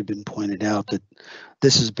it's already been pointed out that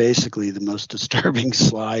this is basically the most disturbing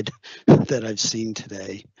slide that I've seen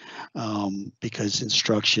today, because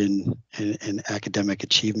instruction and academic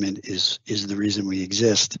achievement is the reason we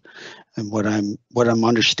exist. And what I'm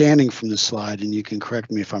understanding from the slide, and you can correct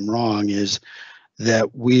me if I'm wrong, is that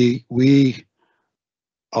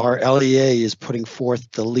our LEA is putting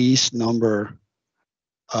forth the least number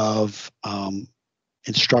of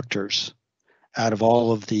instructors out of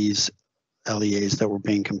all of these LEAs that we're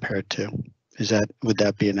being compared to. Would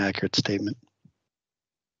that be an accurate statement?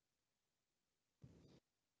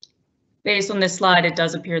 Based on this slide, it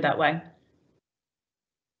does appear that way.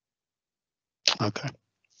 Okay.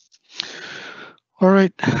 All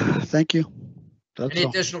right, thank you. That's Any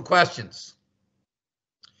all. additional questions?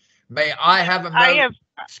 May I have a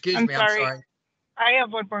excuse me, I'm sorry. I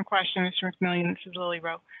have one more question, Mr. McMillian. This is Lily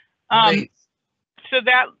Rowe. So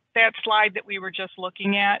that slide that we were just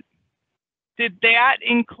looking at, did that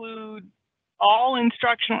include all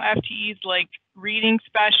instructional FTEs like reading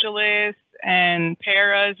specialists and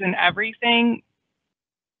paras and everything?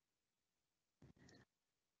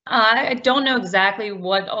 I don't know exactly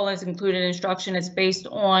what all is included in instruction. It's based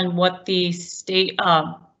on what the state,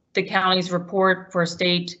 the counties report for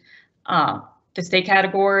state, the state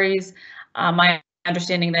categories. My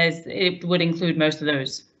understanding is it would include most of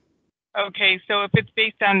those. Okay, so if it's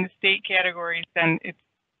based on the state categories, then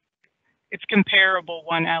it's comparable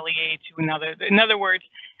one LEA to another. In other words,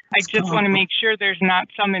 I just want to make sure there's not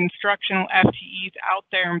some instructional FTEs out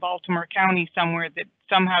there in Baltimore County somewhere that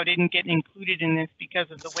somehow didn't get included in this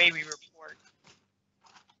because of the way we report.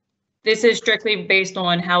 This is strictly based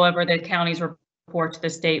on however the counties report report to the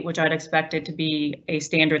state, which I'd expect it to be a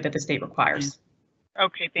standard that the state requires.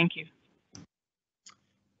 Okay, thank you.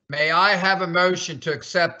 May I have a motion to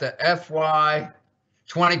accept the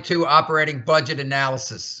FY22 operating budget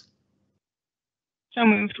analysis? So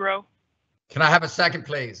moved, Rowe. Can I have a second,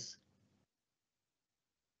 please?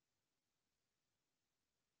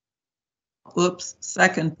 Oops,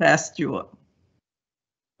 second past you.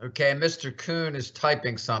 Okay, Mr. Kuhn is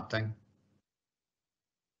typing something.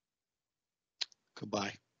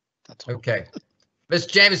 Goodbye. That's all. Okay. Ms.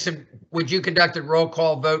 Jameson, would you conduct a roll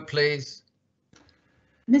call vote, please?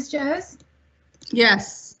 Ms. Joes?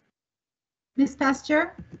 Yes. Ms.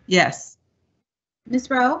 Pastor? Yes.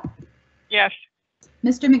 Ms. Rowe? Yes.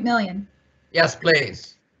 Mr. McMillian? Yes,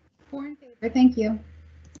 please. 4 in favor. Thank you.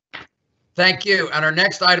 Thank you. And our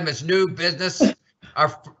next item is new business.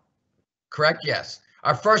 Correct? Yes.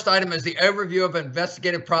 Our first item is the overview of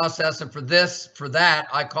investigative process. And for that,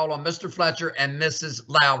 I call on Mr. Fletcher and Mrs.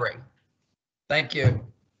 Lowry. Thank you.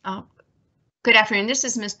 Good afternoon. This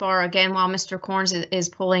is Ms. Barr again. While Mr. Corns is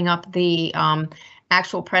pulling up the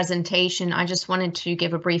actual presentation, I just wanted to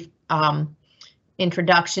give a brief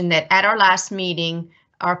introduction that at our last meeting,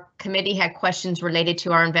 our committee had questions related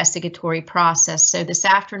to our investigatory process. So this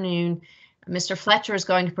afternoon, Mr. Fletcher is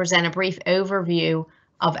going to present a brief overview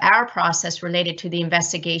of our process related to the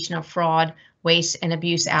investigation of fraud, waste, and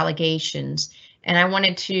abuse allegations. And I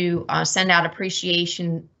wanted to send out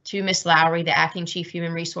appreciation to Ms. Lowry, the Acting Chief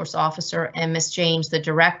Human Resource Officer, and Ms. James, the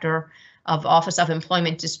Director of Office of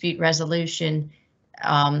Employment Dispute Resolution,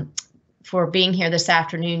 for being here this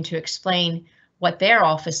afternoon to explain what their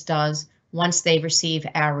office does once they receive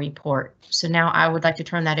our report. So now I would like to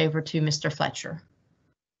turn that over to Mr. Fletcher.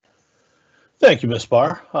 Thank you, Ms.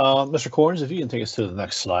 Barr. Mr. Corns, if you can take us to the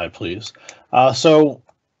next slide, please. So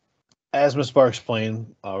as Ms. Barr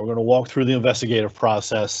explained, we're going to walk through the investigative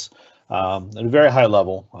process at a very high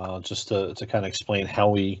level, just to kind of explain how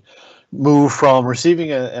we move from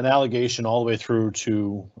receiving an allegation all the way through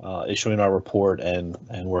to issuing our report and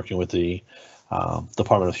working with the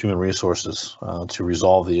Department of Human Resources to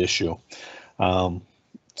resolve the issue.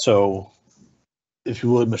 So if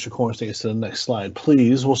you would, Mr. Corns, take us to the next slide,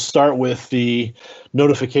 please. We'll start with the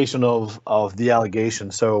notification of the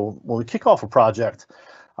allegation. So when we kick off a project,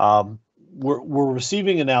 we're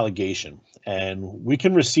receiving an allegation, and we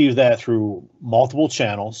can receive that through multiple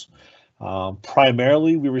channels.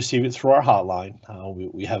 Primarily, we receive it through our hotline.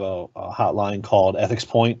 We have a hotline called Ethics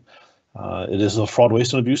Point. It is a fraud,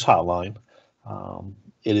 waste, and abuse hotline.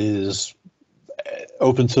 It is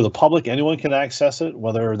open to the public. Anyone can access it,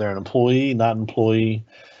 whether they're an employee, not an employee.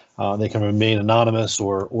 They can remain anonymous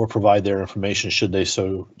or provide their information should they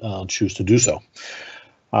so choose to do so.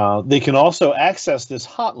 They can also access this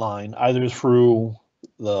hotline either through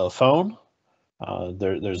the phone.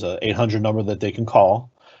 There's a 800 number that they can call,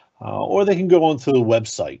 or they can go onto the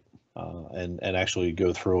website and actually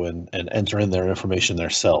go through and enter in their information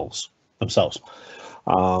themselves.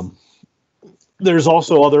 There's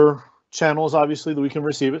also other channels, obviously, that we can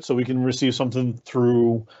receive it. So we can receive something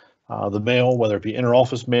through the mail, whether it be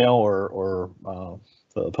interoffice mail or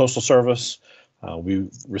the postal service. We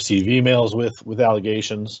receive emails with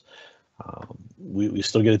allegations. We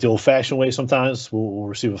still get it the old-fashioned way sometimes. We'll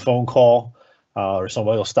receive a phone call, or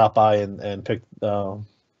somebody will stop by and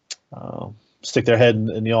stick their head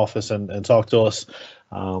in the office and talk to us,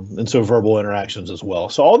 and so verbal interactions as well.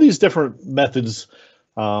 So all these different methods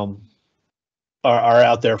are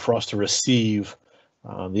out there for us to receive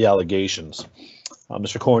the allegations.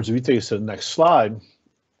 Mr. Corns, if you take us to the next slide,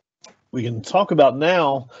 we can talk about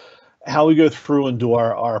now how we go through and do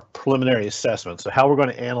our preliminary assessment. So how we're going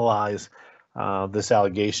to analyze this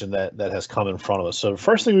allegation that has come in front of us. So the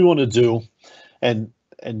first thing we want to do, and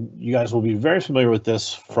you guys will be very familiar with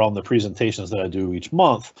this from the presentations that I do each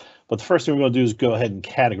month, but the first thing we're going to do is go ahead and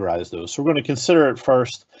categorize those. So we're going to consider it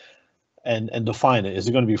first and define it. Is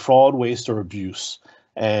it going to be fraud, waste, or abuse?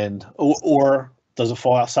 And or does it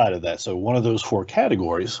fall outside of that? So one of those 4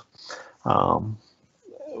 categories.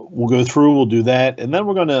 We'll go through, we'll do that, and then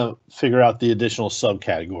we're going to figure out the additional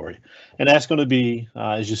subcategory. And that's going to be,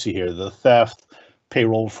 as you see here, the theft,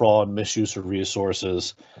 payroll fraud, misuse of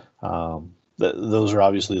resources. Those are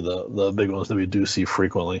obviously the big ones that we do see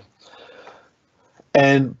frequently.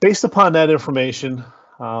 And based upon that information,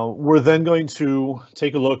 we're then going to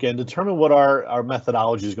take a look and determine what our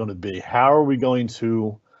methodology is going to be. How are we going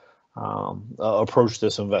to approach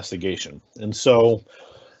this investigation? And so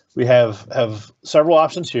we have several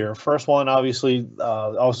options here. First one, obviously,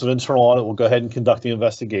 Office of Internal Audit will go ahead and conduct the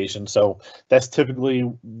investigation. So that's typically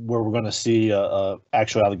where we're going to see a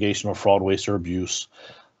actual allegation of fraud, waste, or abuse.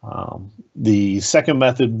 The second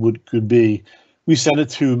method could be We send it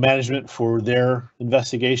to management for their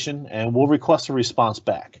investigation, and we'll request a response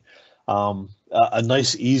back. A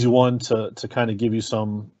nice, easy one to kind of give you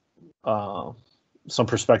some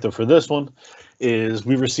perspective for this one is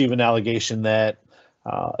we receive an allegation that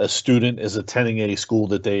a student is attending a school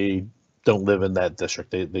that they don't live in that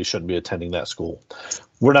district. They shouldn't be attending that school.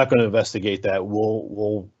 We're not going to investigate that.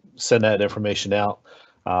 We'll send that information out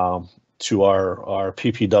to our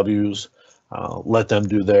PPWs. Let them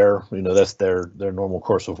do their, that's their normal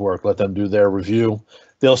course of work. Let them do their review.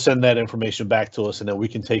 They'll send that information back to us, and then we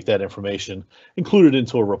can take that information, include it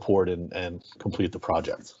into a report, and complete the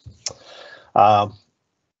project.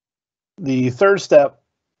 The third step,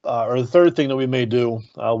 or the third thing that we may do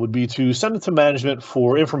would be to send it to management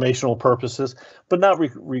for informational purposes, but not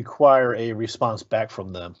require a response back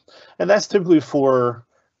from them. And that's typically for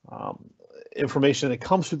information that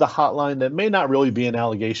comes through the hotline that may not really be an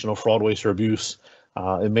allegation of fraud, waste, or abuse.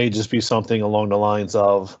 It may just be something along the lines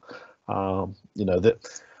of, I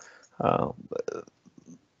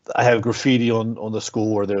have graffiti on the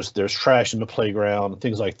school, or there's trash in the playground,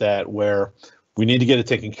 things like that, where we need to get it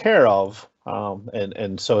taken care of.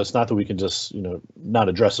 And so it's not that we can just, not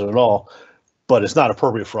address it at all, but it's not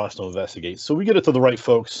appropriate for us to investigate. So we get it to the right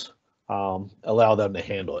folks, allow them to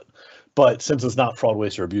handle it. But since it's not fraud,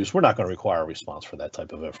 waste, or abuse, we're not going to require a response for that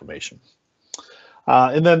type of information.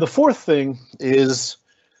 And then the fourth thing is,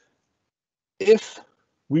 if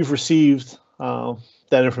we've received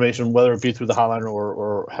that information, whether it be through the hotline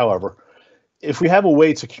or however, if we have a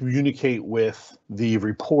way to communicate with the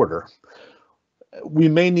reporter, we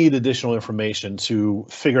may need additional information to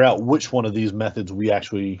figure out which one of these methods we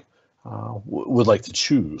actually would like to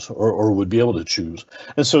choose or would be able to choose.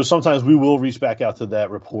 And so sometimes we will reach back out to that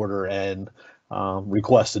reporter and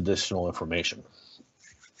request additional information.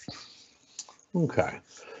 Okay.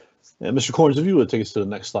 And Mr. Corns, if you would take us to the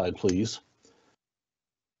next slide, please.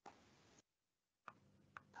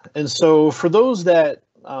 And so for those that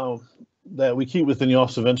we keep within the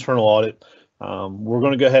Office of Internal Audit, we're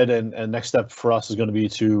going to go ahead and next step for us is going to be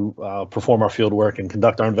to perform our field work and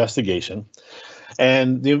conduct our investigation.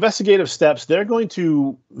 And the investigative steps, they're going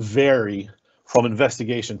to vary from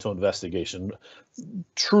investigation to investigation.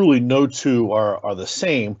 Truly, no two are the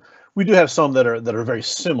same. We do have some that are very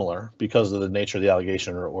similar because of the nature of the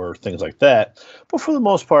allegation or things like that. But for the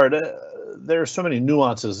most part, there are so many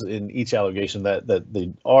nuances in each allegation that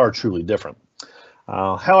they are truly different.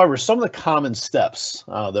 However, some of the common steps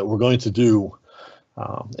that we're going to do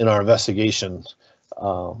in our investigation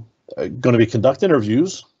are going to be conduct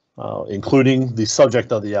interviews, including the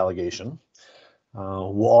subject of the allegation.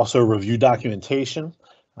 We'll also review documentation.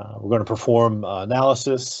 We're going to perform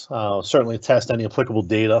analysis, certainly test any applicable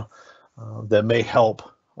data that may help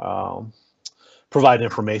provide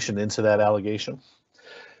information into that allegation.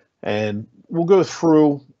 And we'll go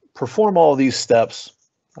through, perform all of these steps,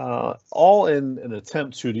 all in an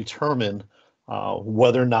attempt to determine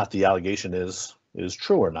whether or not the allegation is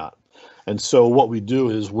true or not. And so what we do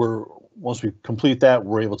is once we complete that,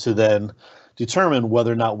 we're able to then determine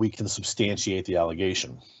whether or not we can substantiate the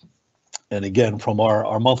allegation. And again, from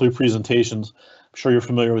our monthly presentations, I'm sure you're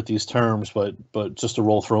familiar with these terms, but just to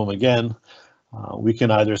roll through them again, we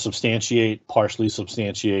can either substantiate, partially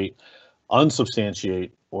substantiate,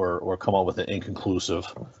 unsubstantiate, or come up with an inconclusive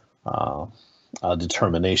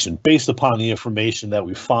determination based upon the information that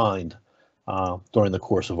we find during the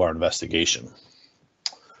course of our investigation.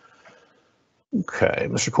 Okay,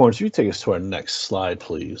 Mr. Corns, if you take us to our next slide,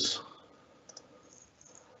 please.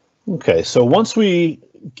 Okay, so once we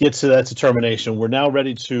get to that determination, we're now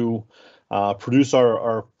ready to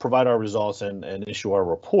provide our results and issue our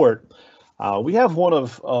report. We have one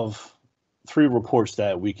of three reports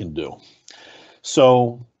that we can do.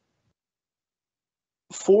 So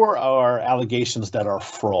for our allegations that are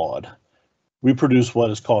fraud, we produce what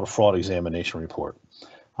is called a fraud examination report.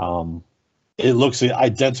 It looks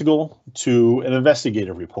identical to an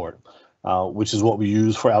investigative report, which is what we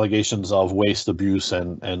use for allegations of waste, abuse,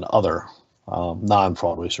 and other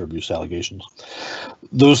non-fraud, waste, or abuse allegations.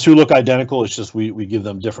 Those two look identical. It's just we give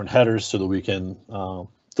them different headers so that we can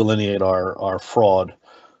delineate our fraud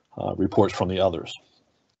reports from the others.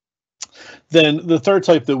 Then the third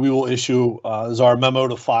type that we will issue is our memo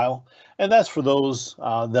to file, and that's for those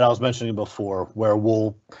that I was mentioning before, where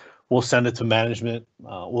we'll send it to management.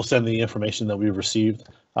 We'll send the information that we've received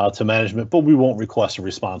to management, but we won't request a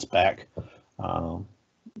response back.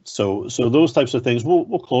 So those types of things,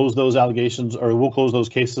 we'll close those allegations, or we'll close those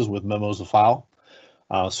cases with memos to file,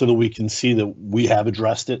 so that we can see that we have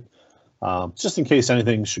addressed it. Just in case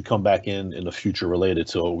anything should come back in the future related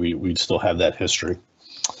to it, we'd still have that history.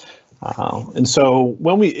 And so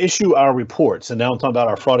when we issue our reports, and now I'm talking about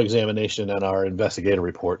our fraud examination and our investigative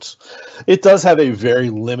reports, it does have a very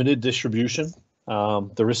limited distribution.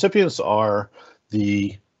 The recipients are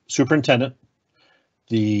the superintendent,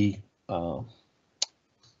 the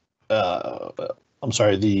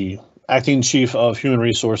acting chief of human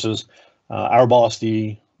resources, our boss,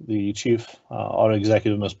 the chief audit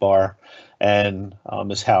executive, Ms. Barr, and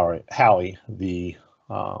Ms. Howie, the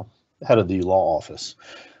head of the law office.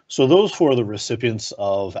 So those four are the recipients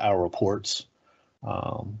of our reports.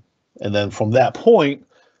 And then from that point,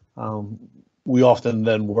 we often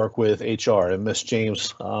then work with HR. And Ms.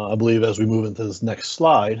 James, I believe as we move into this next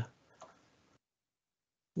slide,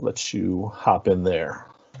 let you hop in there.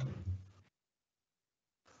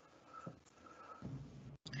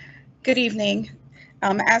 Good evening.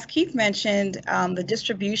 As Keith mentioned, the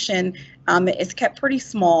distribution is kept pretty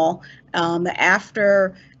small.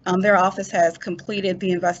 After their office has completed the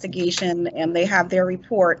investigation and they have their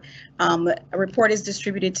report, a report is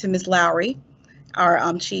distributed to Ms. Lowry,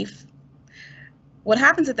 our chief. What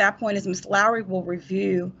happens at that point is Ms. Lowry will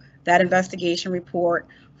review that investigation report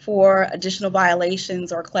for additional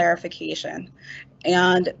violations or clarification.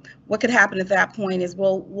 And what could happen at that point is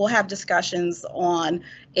we'll have discussions on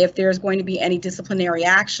if there's going to be any disciplinary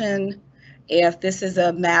action, if this is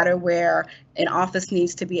a matter where an office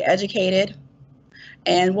needs to be educated.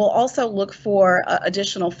 And we'll also look for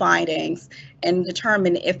additional findings and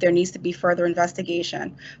determine if there needs to be further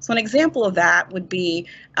investigation. So an example of that would be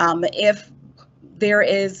if there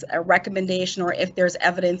is a recommendation or if there's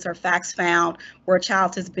evidence or facts found where a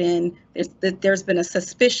child has been, there's been a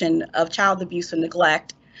suspicion of child abuse or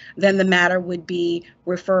neglect, then the matter would be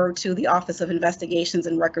referred to the Office of Investigations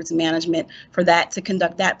and Records Management for that to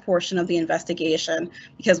conduct that portion of the investigation,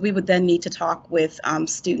 because we would then need to talk with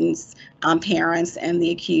students, parents, and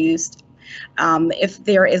the accused. If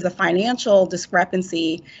there is a financial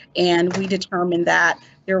discrepancy and we determine that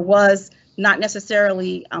there was not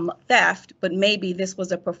necessarily theft, but maybe this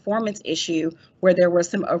was a performance issue where there were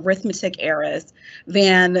some arithmetic errors,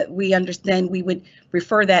 then we would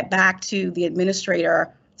refer that back to the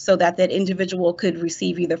administrator so that that individual could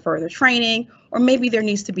receive either further training, or maybe there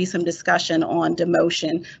needs to be some discussion on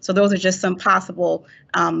demotion. So those are just some possible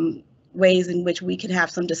ways in which we can have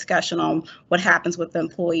some discussion on what happens with the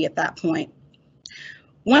employee at that point.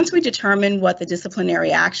 Once we determine what the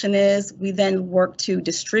disciplinary action is, we then work to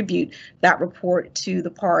distribute that report to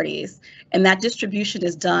the parties. And that distribution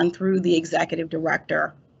is done through the executive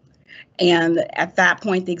director. And at that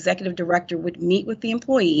point, the executive director would meet with the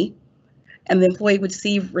employee, and the employee would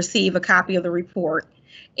receive a copy of the report.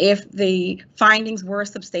 If the findings were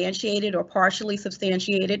substantiated or partially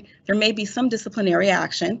substantiated, there may be some disciplinary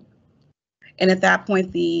action. And at that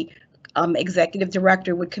point, the executive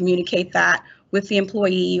director would communicate that with the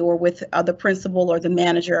employee or with the principal or the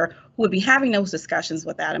manager who would be having those discussions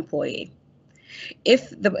with that employee. If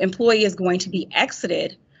the employee is going to be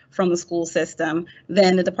exited from the school system,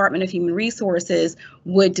 then the Department of Human Resources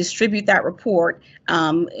would distribute that report.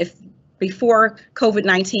 If before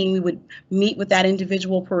COVID-19, we would meet with that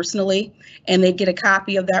individual personally, and they'd get a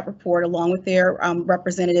copy of that report along with their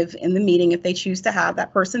representative in the meeting if they choose to have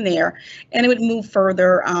that person there, and it would move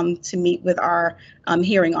further to meet with our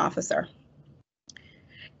hearing officer.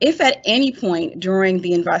 If at any point during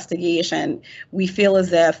the investigation we feel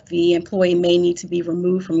as if the employee may need to be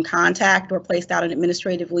removed from contact or placed out on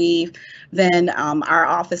administrative leave, then our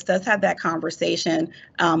office does have that conversation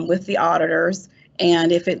with the auditors.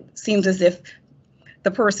 And if it seems as if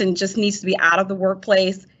the person just needs to be out of the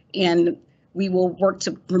workplace, and we will work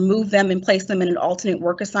to remove them and place them in an alternate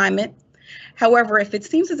work assignment. However, if it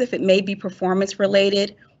seems as if it may be performance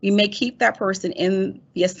related, we may keep that person in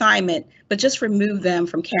the assignment, but just remove them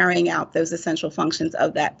from carrying out those essential functions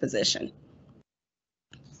of that position.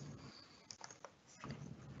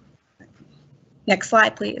 Next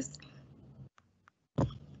slide, please.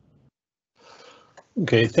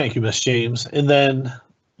 Okay, thank you, Ms. James. And then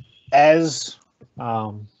as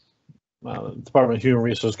Department of Human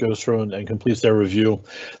Resources goes through and completes their review,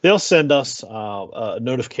 they'll send us a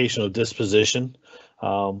notification of disposition.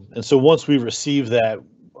 And so once we receive that,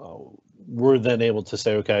 we're then able to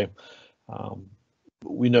say, okay,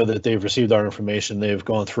 we know that they've received our information, they've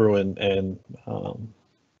gone through and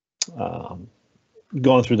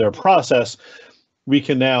gone through their process. We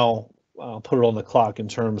can now put it on the clock in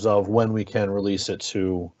terms of when we can release it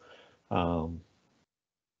to, or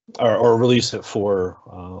release it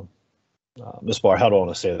for, Ms. Barr, how do I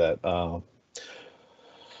want to say that?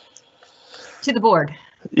 To the board.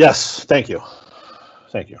 Yes, thank you.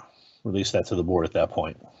 Thank you. Release that to the board at that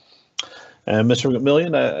point. And Mr.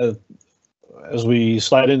 McMillian, as we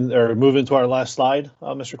slide in or move into our last slide,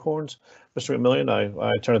 Mr. Corns, Mr. McMillian,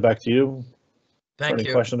 I turn it back to you for any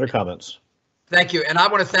questions or comments. Thank you. And I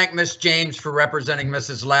want to thank Ms. James for representing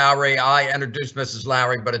Mrs. Lowry. I introduced Mrs.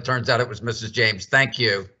 Lowry, but it turns out it was Mrs. James. Thank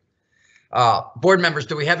you. Board members,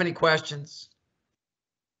 do we have any questions?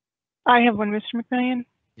 I have one, Mr. McMillian.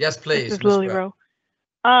 Yes, please. This is Lily Rowe.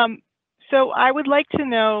 So I would like to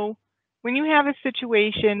know, when you have a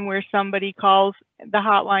situation where somebody calls the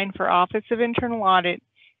hotline for Office of Internal Audit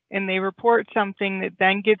and they report something that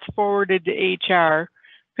then gets forwarded to HR,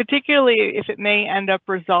 particularly if it may end up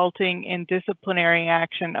resulting in disciplinary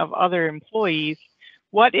action of other employees,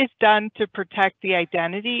 what is done to protect the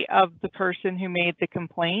identity of the person who made the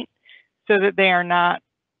complaint so that they are not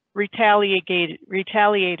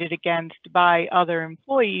retaliated against by other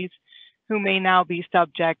employees who may now be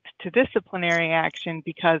subject to disciplinary action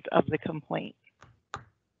because of the complaint?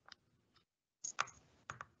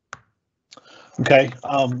 Okay,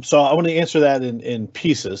 so I want to answer that in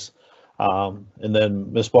pieces. And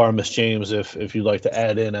then Ms. Barr and Ms. James, if you'd like to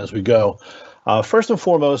add in as we go. First and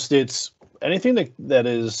foremost, it's anything that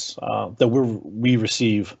we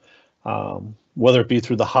receive, whether it be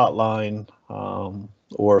through the hotline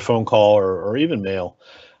or a phone call or even mail.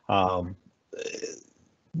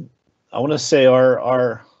 I want to say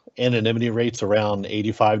our anonymity rate's around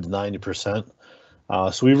 85 to 90%.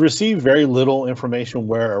 So we've received very little information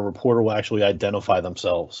where a reporter will actually identify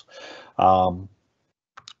themselves.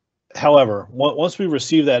 However, once we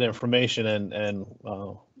receive that information and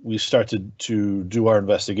we start to do our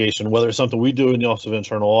investigation, whether it's something we do in the Office of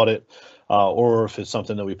Internal Audit or if it's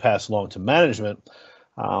something that we pass along to management,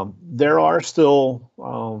 there are still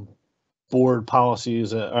board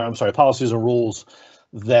policies, policies and rules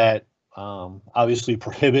that obviously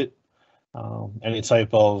prohibit any type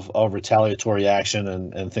of retaliatory action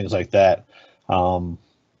and things like that. And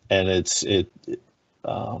it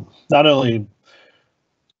not only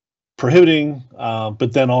prohibiting,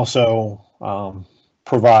 but then also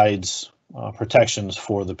provides protections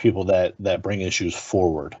for the people that bring issues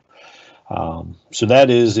forward. So that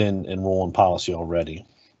is in rule and policy already.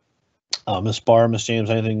 Ms. Barr, Ms. James,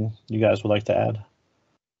 anything you guys would like to add?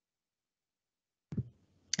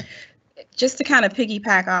 Just to kind of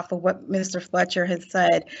piggyback off of what Mr. Fletcher has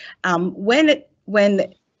said, when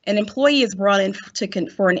an employee is brought in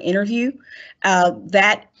for an interview,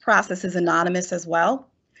 that process is anonymous as well.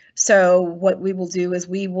 So what we will do is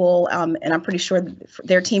we will, and I'm pretty sure for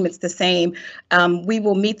their team it's the same, we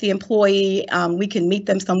will meet the employee. We can meet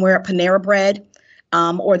them somewhere at Panera Bread,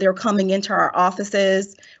 or they're coming into our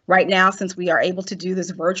offices. Right now, since we are able to do this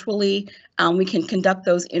virtually, we can conduct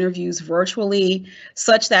those interviews virtually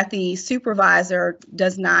such that the supervisor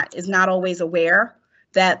is not always aware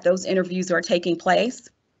that those interviews are taking place.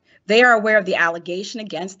 They are aware of the allegation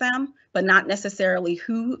against them, but not necessarily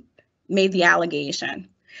who made the allegation.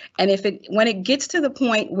 And when it gets to the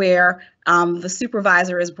point where the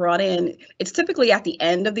supervisor is brought in, it's typically at the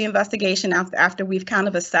end of the investigation after we've kind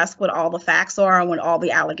of assessed what all the facts are and what all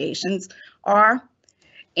the allegations are.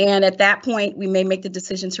 And at that point, we may make the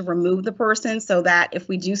decision to remove the person so that if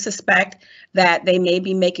we do suspect that they may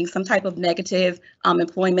be making some type of negative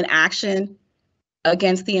employment action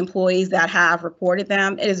against the employees that have reported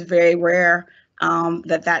them, it is very rare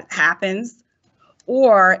that happens.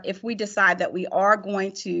 Or if we decide that we are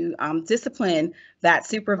going to discipline that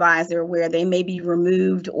supervisor where they may be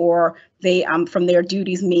removed or they from their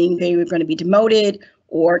duties, meaning they were going to be demoted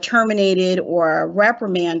or terminated or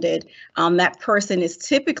reprimanded, that person is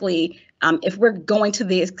typically, if we're going to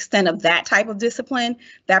the extent of that type of discipline,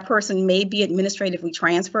 that person may be administratively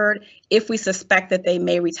transferred if we suspect that they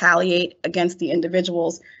may retaliate against the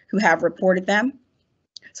individuals who have reported them.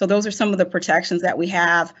 So those are some of the protections that we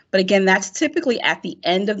have. But again, that's typically at the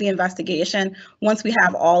end of the investigation, once we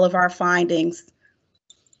have all of our findings.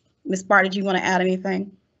 Ms. Barr, did you want to add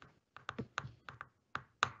anything?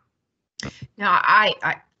 No, I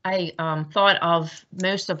thought of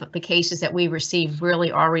most of the cases that we receive really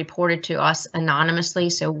are reported to us anonymously,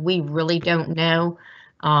 so we really don't know.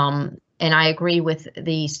 And I agree with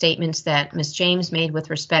the statements that Ms. James made with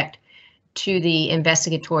respect to the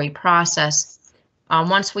investigatory process.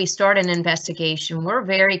 Once we start an investigation, we're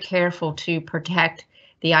very careful to protect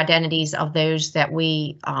the identities of those that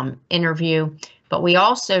we interview, but we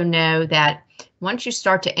also know that once you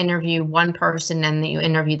start to interview one person and then you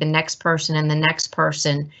interview the next person and the next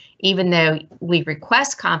person, even though we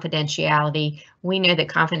request confidentiality, we know that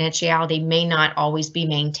confidentiality may not always be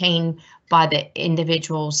maintained by the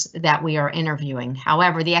individuals that we are interviewing.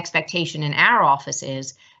 However, the expectation in our office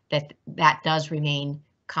is that that does remain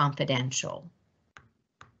confidential.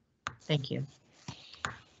 Thank you.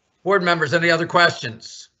 Board members, any other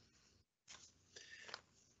questions?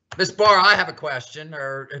 Ms. Barr, I have a question,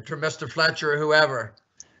 or to Mr. Fletcher or whoever.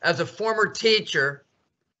 As a former teacher,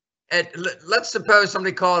 let's suppose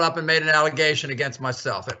somebody called up and made an allegation against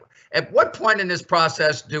myself. At what point in this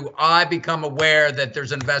process do I become aware that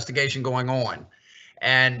there's an investigation going on?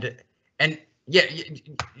 And yeah,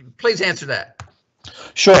 please answer that.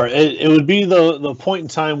 Sure. It would be the point in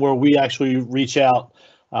time where we actually reach out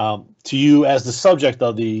to you as the subject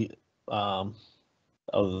of the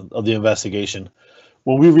investigation.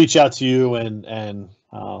 When we reach out to you and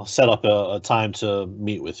set up a time to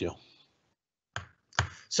meet with you.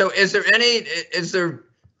 So is there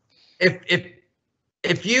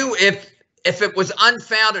if it was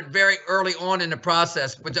unfounded very early on in the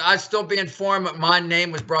process, would I still be informed that my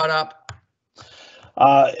name was brought up?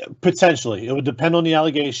 Potentially. It would depend on the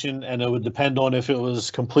allegation, and it would depend on if it was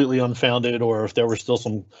completely unfounded or if there were still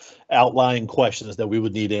some outlying questions that we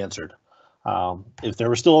would need answered. If there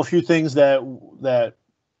were still a few things that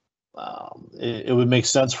it would make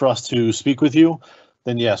sense for us to speak with you,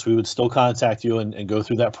 then yes, we would still contact you and go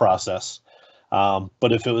through that process.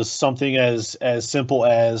 But if it was something as simple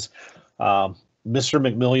as Mr.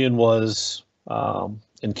 McMillian was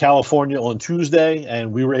in California on Tuesday,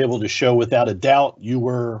 and we were able to show without a doubt you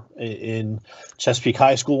were in Chesapeake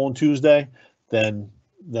High School on Tuesday, then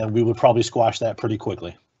we would probably squash that pretty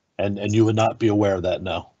quickly, and you would not be aware of that,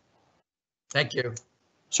 no. Thank you.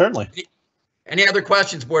 Certainly. Any other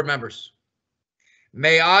questions, board members?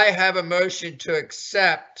 May I have a motion to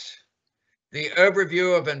accept the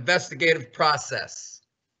overview of investigative process?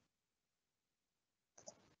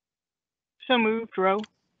 So moved, Rowe.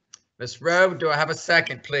 Ms. Rowe, do I have a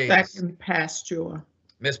second, please? Second, Pasteur.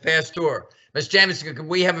 Ms. Pasteur. Ms. Jamison, can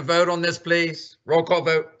we have a vote on this, please? Roll call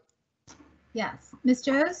vote. Yes. Ms.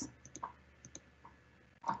 Joes?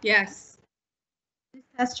 Yes. Ms.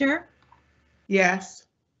 Pasteur? Yes.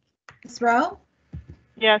 Ms. Rowe?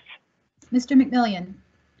 Yes. Mr. McMillian?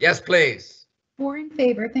 Yes, please. 4 in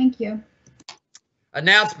favor. Thank you.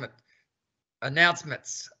 Announcements.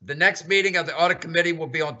 The next meeting of the Audit Committee will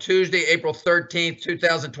be on Tuesday, April 13th,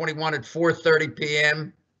 2021 at 4:30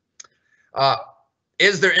 p.m.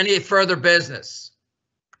 Is there any further business?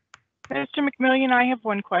 Mr. McMillian, I have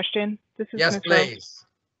one question. This is Yes, Ms. Rowe. please.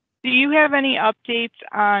 Do you have any updates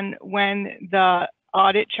on when the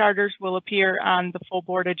audit charters will appear on the full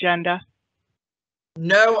board agenda?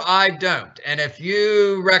 No, I don't. And if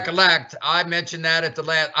you recollect, I mentioned that at the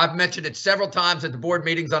last, I've mentioned it several times at the board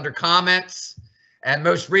meetings under comments, and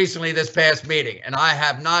most recently this past meeting. And I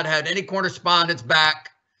have not had any correspondence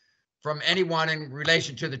back from anyone in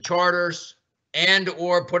relation to the charters and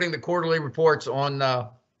or putting the quarterly reports on the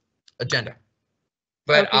agenda.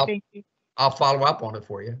 But Okay, thank you. I'll follow up on it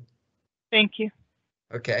for you. Thank you.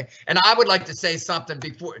 Okay. And I would like to say something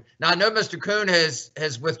before. Now, I know Mr. Kuhn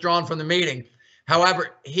has withdrawn from the meeting.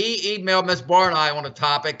 However, he emailed Ms. Barr and I on a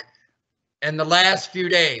topic in the last few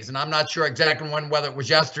days, and I'm not sure exactly when, whether it was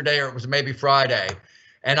yesterday or it was maybe Friday.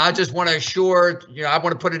 And I just want to assure, I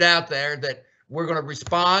want to put it out there that we're going to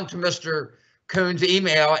respond to Mr. Kuhn's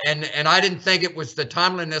email, and I didn't think it was, the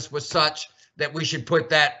timeliness was such that we should put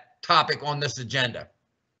that topic on this agenda.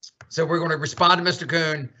 So we're going to respond to Mr.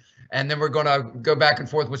 Kuhn, and then we're going to go back and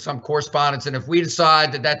forth with some correspondence. And if we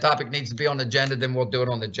decide that that topic needs to be on the agenda, then we'll do it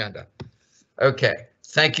on the agenda. Okay,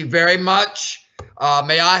 thank you very much.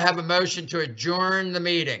 May I have a motion to adjourn the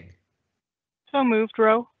meeting? So moved,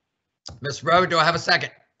 Rowe. Ms. Rowe, do I have a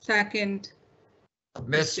second? Second.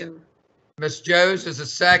 Ms. Joes is a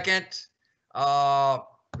second.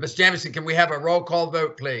 Ms. Jamison, can we have a roll call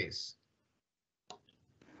vote, please?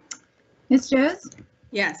 Ms. Joes?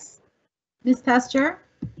 Yes. Ms. Pasteur?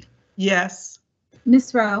 Yes.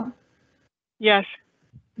 Ms. Rowe? Yes.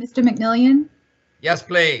 Mr. McMillian? Yes,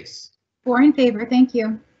 please. 4 in favor. Thank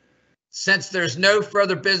you. Since there's no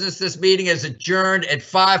further business, this meeting is adjourned at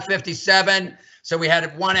 5:57. So we had a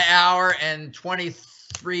 1 hour and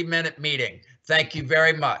 23-minute meeting. Thank you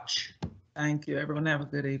very much. Thank you. Everyone have a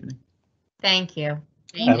good evening. Thank you.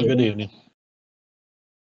 Have a good evening.